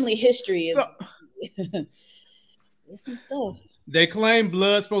 Family history is it's some stuff. They claim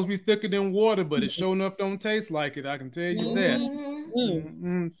blood's supposed to be thicker than water, but it sure enough don't taste like it. I can tell you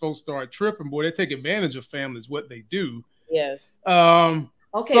that. Folks start tripping, boy. They take advantage of families, what they do. Yes.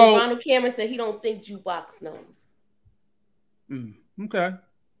 Okay, so, Ronald Cameron said he don't think jukebox knows. Okay.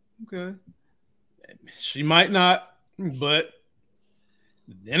 She might not, but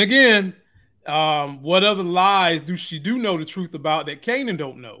then again, what other lies do she know the truth about that Kanan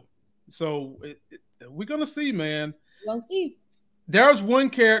don't know? So we're gonna see, man. We're gonna see. There's one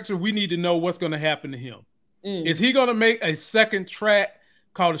character we need to know what's gonna happen to him. Is he gonna make a second track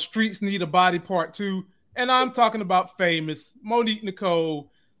called "The Streets Need a Body Part 2"? And I'm talking about Famous, Monique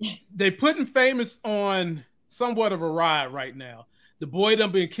Nicole. They putting Famous on somewhat of a ride right now. The boy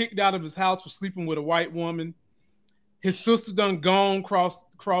done been kicked out of his house for sleeping with a white woman. His sister done gone cross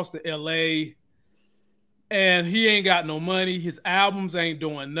to LA. And he ain't got no money. His albums ain't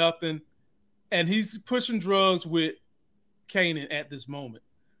doing nothing. And he's pushing drugs with Kanan at this moment.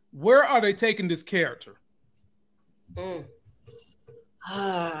 Where are they taking this character? Oh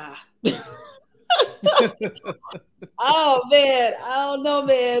man, I don't know,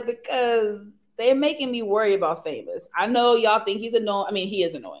 man, because they're making me worry about Famous. I know y'all think he's annoying. I mean, he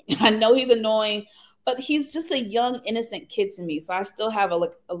is annoying. I know he's annoying, but he's just a young, innocent kid to me. So I still have a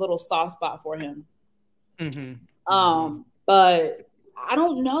little soft spot for him. But I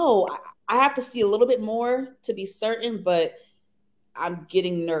don't know. I have to see a little bit more to be certain, but I'm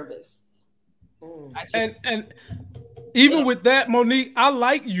getting nervous. And even with that, Monique, I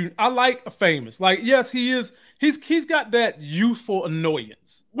like Famous. Like, yes, he is. He's got that youthful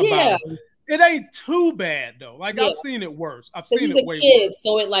annoyance about him. It ain't too bad though. Like I've seen it worse. I've seen it way worse.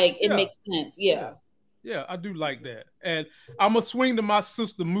 So it makes sense. Yeah, I do like that. And I'm gonna swing to my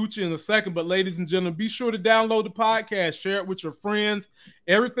sister Moochie in a second. But ladies and gentlemen, be sure to download the podcast, share it with your friends.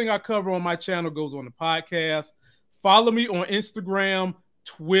 Everything I cover on my channel goes on the podcast. Follow me on Instagram,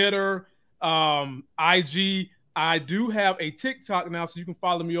 Twitter, IG. I do have a TikTok now, so you can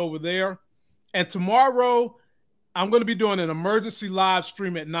follow me over there. And tomorrow, I'm going to be doing an emergency live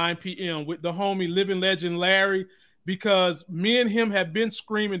stream at 9 p.m. with the homie Living Legend Larry, because me and him have been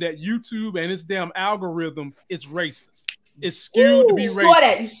screaming that YouTube and its damn algorithm is racist. It's skewed to be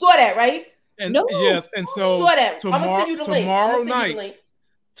racist. You saw that, right? And yes, and so saw that. I'm gonna send you the link.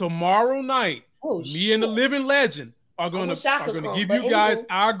 Tomorrow night, me and the Living Legend are going to give you guys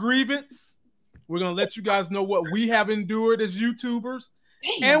our grievance. We're going to let you guys know what we have endured as YouTubers.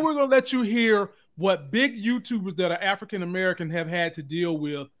 And we're going to let you hear what big YouTubers that are African-American have had to deal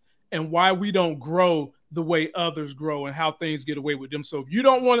with and why we don't grow the way others grow and how things get away with them. So if you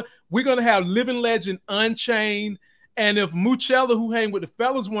don't want to, we're going to have Living Legend Unchained. And if Muchella, who hang with the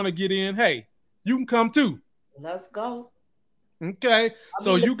fellas, want to get in, hey, you can come too. Let's go. Okay.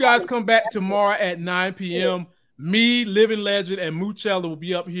 So you guys come back tomorrow at 9 p.m. Me, Living Legend, and Muchella will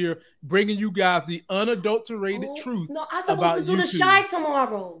be up here bringing you guys the unadulterated truth. No, I'm supposed to do the Shy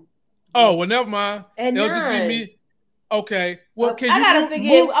tomorrow. Oh, well, never mind. And it'll just be me. Okay. Well, can you gotta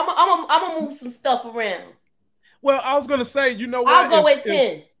figure it. I'm gonna move some stuff around. Well, I was gonna say, you know what? I'll go at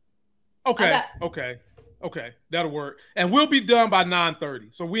 10. Okay. That'll work. And we'll be done by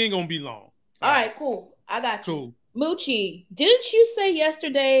 9:30. So we ain't gonna be long. All right, cool. I got you. Cool. Moochie, didn't you say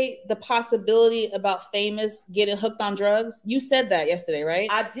yesterday the possibility about Famous getting hooked on drugs? You said that yesterday, right?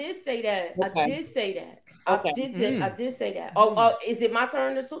 I did say that. Okay. I did say that. Okay. I did say that. Oh, is it my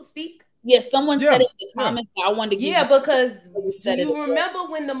turn to speak? Yes, someone said it in the comments. But I wanted to give because do you remember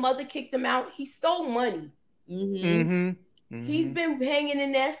when the mother kicked him out? He stole money. He's been hanging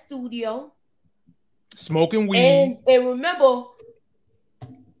in that studio. Smoking weed. And remember,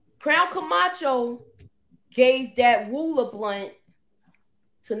 Crown Camacho gave that ruler blunt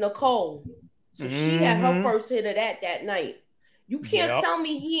to Nicole. So she had her first hit of that night. You can't tell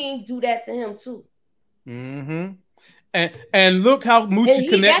me he ain't do that to him too. And look how Moochie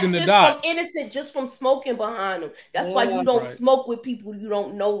connecting the dots. From innocent, just from smoking behind him. That's why you don't smoke with people you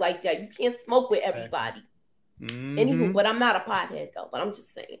don't know like that. You can't smoke with everybody. Anywho, but I'm not a pothead though. But I'm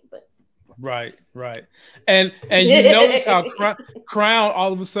just saying. But right. And you notice how Crown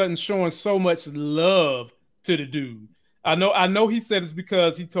all of a sudden showing so much love to the dude. I know he said it's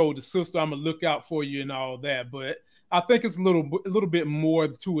because he told the sister, I'm gonna look out for you and all that, but I think it's a little bit more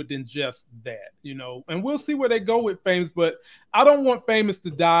to it than just that, you know. And we'll see where they go with Famous, but I don't want Famous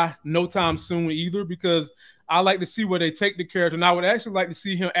to die no time soon either, because I like to see where they take the character. And I would actually like to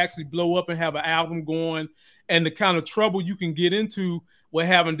see him actually blow up and have an album going, and the kind of trouble you can get into with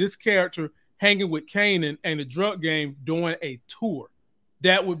having this character hanging with Kanan and the drug game doing a tour.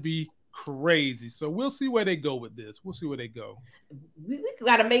 That would be crazy. So we'll see where they go with this. We'll see where they go. We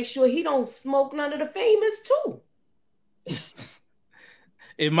got to make sure he don't smoke none of the Famous too.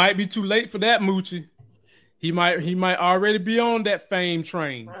 It might be too late for that, Moochie. He might already be on that fame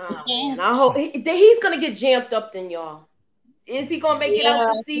train. Oh, man. I hope he's gonna get jammed up then, y'all. Is he gonna make it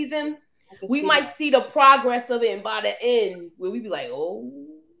out the season? We might see the progress of it, and by the end, where we be like, oh,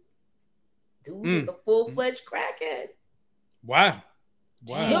 dude is a full-fledged crackhead. Wow.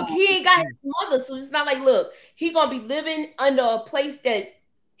 Look, he ain't got his mother, so it's not like, look, he gonna be living under a place that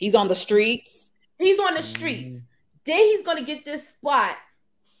he's on the streets. He's on the streets. Then he's gonna get this spot.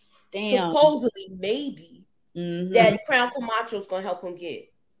 Damn. Supposedly, maybe that Crown Camacho's gonna help him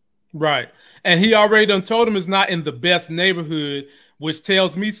get. Right, and he already done told him it's not in the best neighborhood, which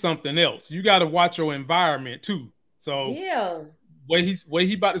tells me something else. You got to watch your environment too. So yeah. Where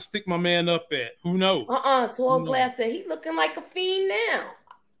he about to stick my man up at? Who knows? Tall Glass said he looking like a fiend now.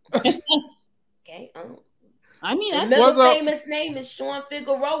 Okay. I mean, remember Famous name is Sean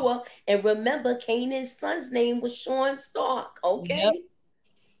Figueroa, and remember Kanan's son's name was Sean Stark. Okay.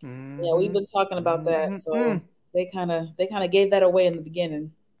 Yep. Yeah, we've been talking about that. So they kind of gave that away in the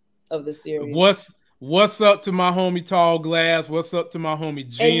beginning of the series. What's up to my homie Tall Glass? What's up to my homie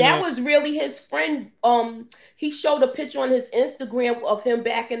Gina? And that was really his friend. He showed a picture on his Instagram of him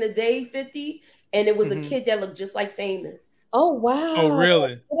back in the day, 50, and it was a kid that looked just like Famous. Oh wow! Oh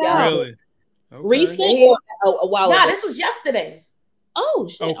really? Yeah. Really? Okay. Recent or a while ago? This was yesterday. Oh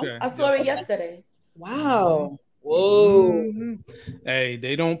shit! Okay. I saw it yesterday. Wow! Whoa! Hey,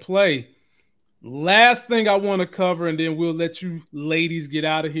 they don't play. Last thing I want to cover, and then we'll let you ladies get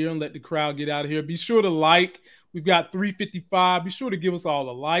out of here and let the crowd get out of here. Be sure to like. We've got 355. Be sure to give us all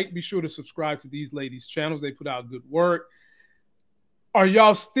a like. Be sure to subscribe to these ladies' channels. They put out good work. Are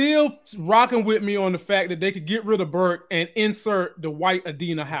y'all still rocking with me on the fact that they could get rid of Burke and insert the white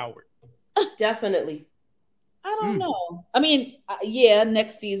Adina Howard? Definitely. I don't know. I mean, yeah,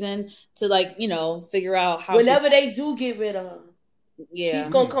 next season to figure out how. Whenever they do get rid of her, she's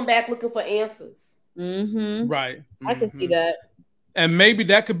gonna come back looking for answers. Right. I can see that. And maybe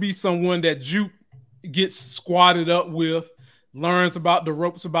that could be someone that Juke gets squatted up with, learns about the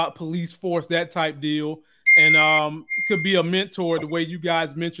ropes about police force, that type deal, and could be a mentor the way you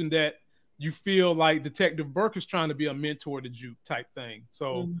guys mentioned that you feel like Detective Burke is trying to be a mentor to Juke type thing.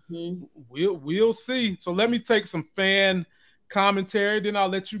 So we'll see. So let me take some fan commentary, then I'll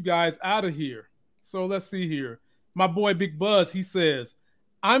let you guys out of here. So let's see here. My boy Big Buzz, he says,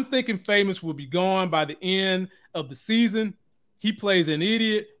 I'm thinking Famous will be gone by the end of the season. He plays an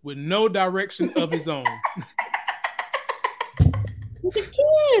idiot with no direction of his own. He's a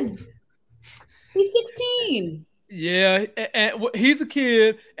kid. He's 16. Yeah, and he's a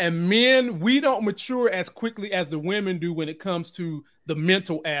kid, and men, we don't mature as quickly as the women do when it comes to the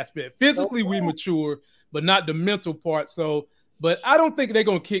mental aspect. Physically, we mature, but not the mental part. So, but I don't think they're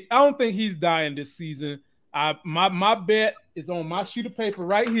gonna kick. I don't think he's dying this season. My bet is on my sheet of paper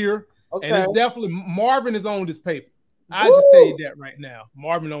right here, and it's definitely Marvin is on this paper. I just tell you that right now.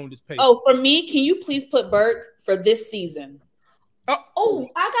 Marvin on this paper. Oh, for me, can you please put Burke for this season? Oh,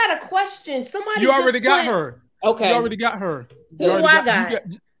 I got a question. Somebody you already got her. Okay. You already got her.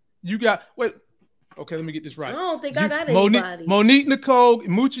 You got wait. Okay, let me get this right. I don't think I got anybody. Monique Nicole,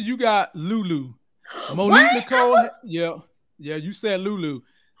 Moochie, you got Lulu. Monique Nicole, yeah, you said Lulu.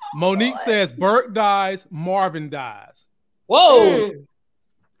 Monique says Burke dies, Marvin dies. Whoa.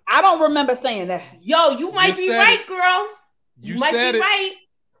 I don't remember saying that. Yo, you might be right, girl. You might be right.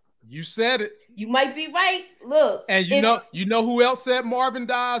 You said it. You might be right. Look. And you know who else said Marvin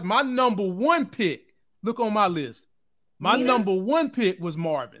dies? My number one pick. Look on my list. My number one pick was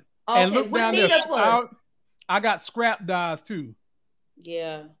Marvin. Okay. And look down there. I got Scrap dies too.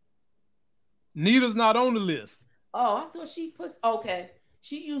 Yeah. Nita's not on the list. Oh, I thought she puts. Okay.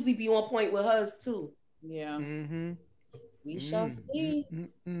 She usually be on point with hers too. Yeah. We shall see.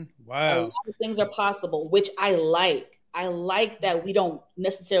 Wow. A lot of things are possible, which I like. I like that we don't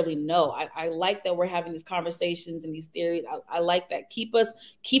necessarily know. I like that we're having these conversations and these theories. I like that. Keep us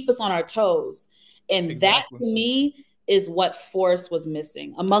on our toes. And that to me is what Force was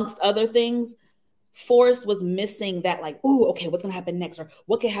missing. Amongst other things, Force was missing that, like, ooh, okay, what's gonna happen next? Or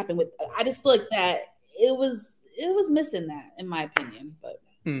what could happen with I just feel like that it was was missing that, in my opinion. But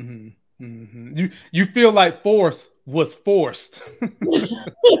you feel like force was forced.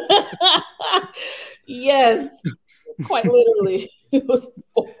 Yes, quite literally, it was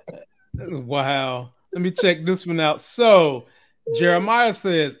forced. Wow. Let me check this one out. So Jeremiah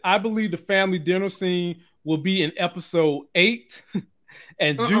says, I believe the family dinner scene will be in episode 8.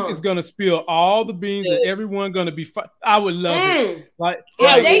 And Juke is gonna spill all the beans, and everyone gonna be. I would love it. Like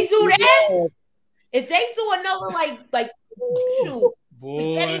if they do that, if they do another like shoot,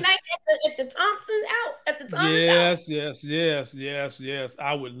 spaghetti night at the Thompson's house, at the Thomas house. Yes.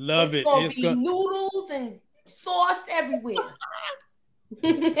 I would love it. It's gonna be noodles and sauce everywhere.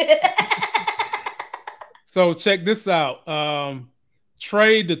 So check this out.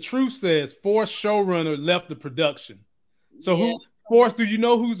 Trey the Truth says Force showrunner left the production. So who? Force, do you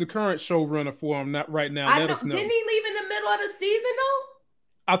know who's the current showrunner for him? Not right now. Let us know. Didn't he leave in the middle of the season though?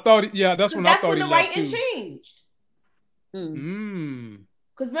 I thought, that's when I thought he left. That's when the writing changed.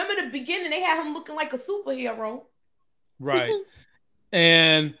 Because remember the beginning, they had him looking like a superhero. Right.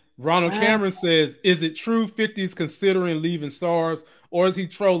 And Ronald Cameron says, is it true 50 is considering leaving SARS, or is he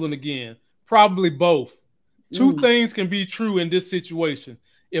trolling again? Probably both. Two things can be true in this situation.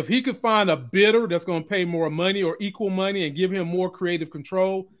 If he could find a bidder that's going to pay more money or equal money and give him more creative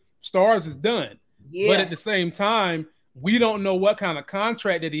control, Stars is done. Yeah. But at the same time, we don't know what kind of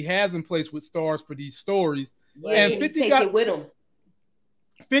contract that he has in place with Stars for these stories. Yeah, and 50 got it with him.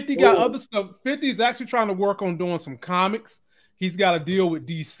 50 got other stuff. 50 is actually trying to work on doing some comics. He's got a deal with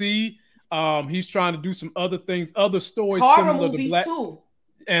DC. He's trying to do some other things, other stories, horror movies too,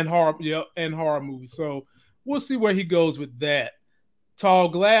 and horror movies. So we'll see where he goes with that. Tall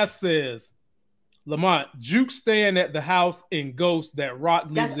Glass says, Lamont, Juke staying at the house in Ghost that Rock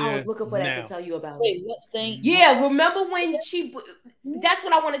lives in. I was looking for that to tell you about. Wait, what staying? Yeah, remember when she? That's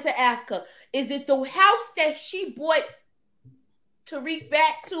what I wanted to ask her. Is it the house that she brought Tariq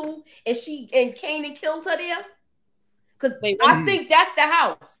back to, and Kanan killed her there? Because I think that's the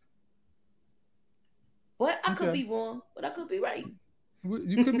house. But I could be wrong, but I could be right.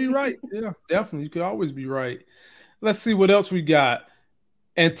 You could be right. Yeah, definitely. You could always be right. Let's see what else we got.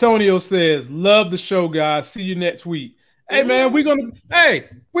 Antonio says, love the show, guys. See you next week. Hey, man, we're gonna be here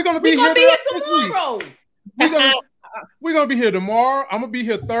tomorrow. We're gonna be here tomorrow. I'm gonna be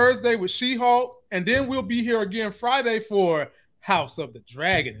here Thursday with She-Hulk, and then we'll be here again Friday for House of the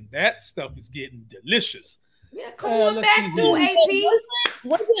Dragon, and that stuff is getting delicious. Yeah, come on back through AP.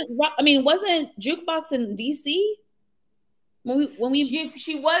 Wasn't Jukebox in DC?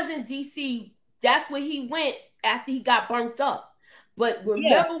 She was in DC. That's where he went after he got burnt up. But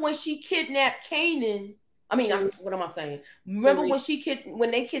remember when she kidnapped Kanan? I mean, what am I saying? Remember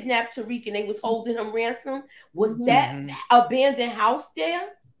when they kidnapped Tariq and they was holding him ransom? Was that abandoned house there?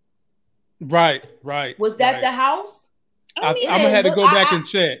 Right. Was that the house? I'm gonna have to go back and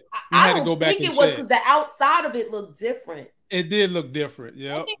check. I don't think it was because the outside of it looked different. It did look different.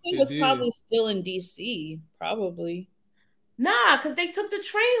 Yeah, I think it was probably still in DC. Probably. Nah, because they took the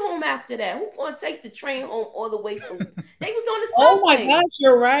train home after that. Who's gonna take the train home all the way from? They was on the subway. Oh my gosh,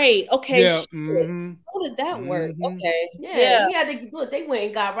 you're right. Okay, yeah. How did that work? Okay, yeah, he had to do it. They went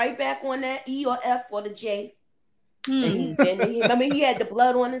and got right back on that E or F or the J. And he had the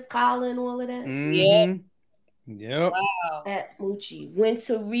blood on his collar and all of that. Yep. Wow. At Moochie, when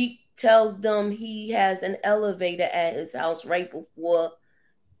Tariq tells them he has an elevator at his house right before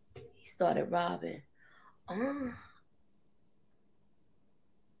he started robbing.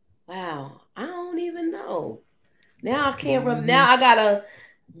 Wow, I don't even know. Now I can't remember.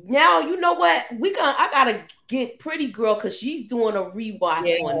 Now you know what? I gotta get Pretty Girl because she's doing a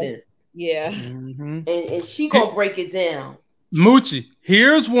rewatch on this. Yeah. And she gonna break it down. Moochie,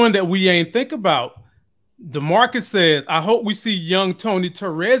 here's one that we ain't think about. DeMarcus says, I hope we see young Tony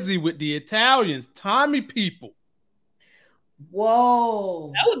Teresi with the Italians. Tommy people.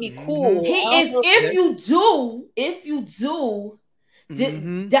 Whoa. That would be cool. If you do,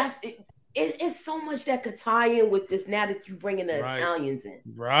 that's it. It's so much that could tie in with this now that you're bringing the Italians in.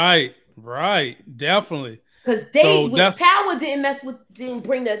 Right, definitely. Because Power didn't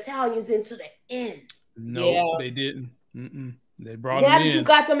bring the Italians into the end. No, they didn't. They brought them in. Now that you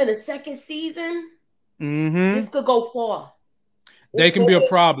got them in the second season, this could go far. They can be a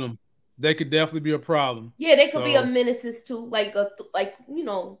problem. They could definitely be a problem. Yeah, they could be a menace too, like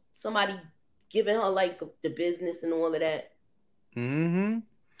somebody giving her like the business and all of that.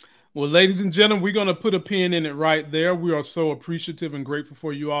 Well, ladies and gentlemen, we're going to put a pin in it right there. We are so appreciative and grateful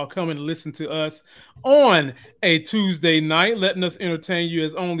for you all coming to listen to us on a Tuesday night, letting us entertain you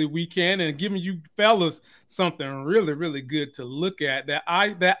as only we can and giving you fellas something really, really good to look at. That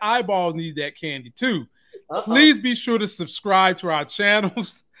eyeballs need that candy too. Please be sure to subscribe to our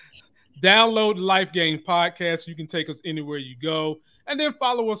channels. Download the Life Game podcast. You can take us anywhere you go. And then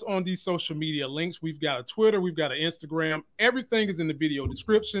follow us on these social media links. We've got a Twitter. We've got an Instagram. Everything is in the video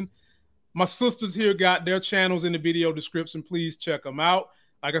description. My sisters here got their channels in the video description. Please check them out.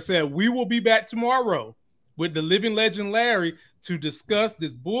 Like I said, we will be back tomorrow with the living legend Larry to discuss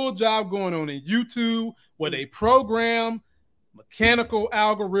this bull job going on in YouTube where they program mechanical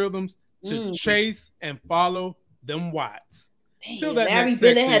algorithms to chase and follow them whites. Till that Larry's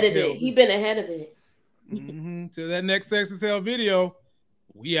been ahead of it. He been ahead of it. Till that next Sex is Hell video,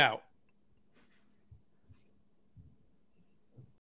 we out.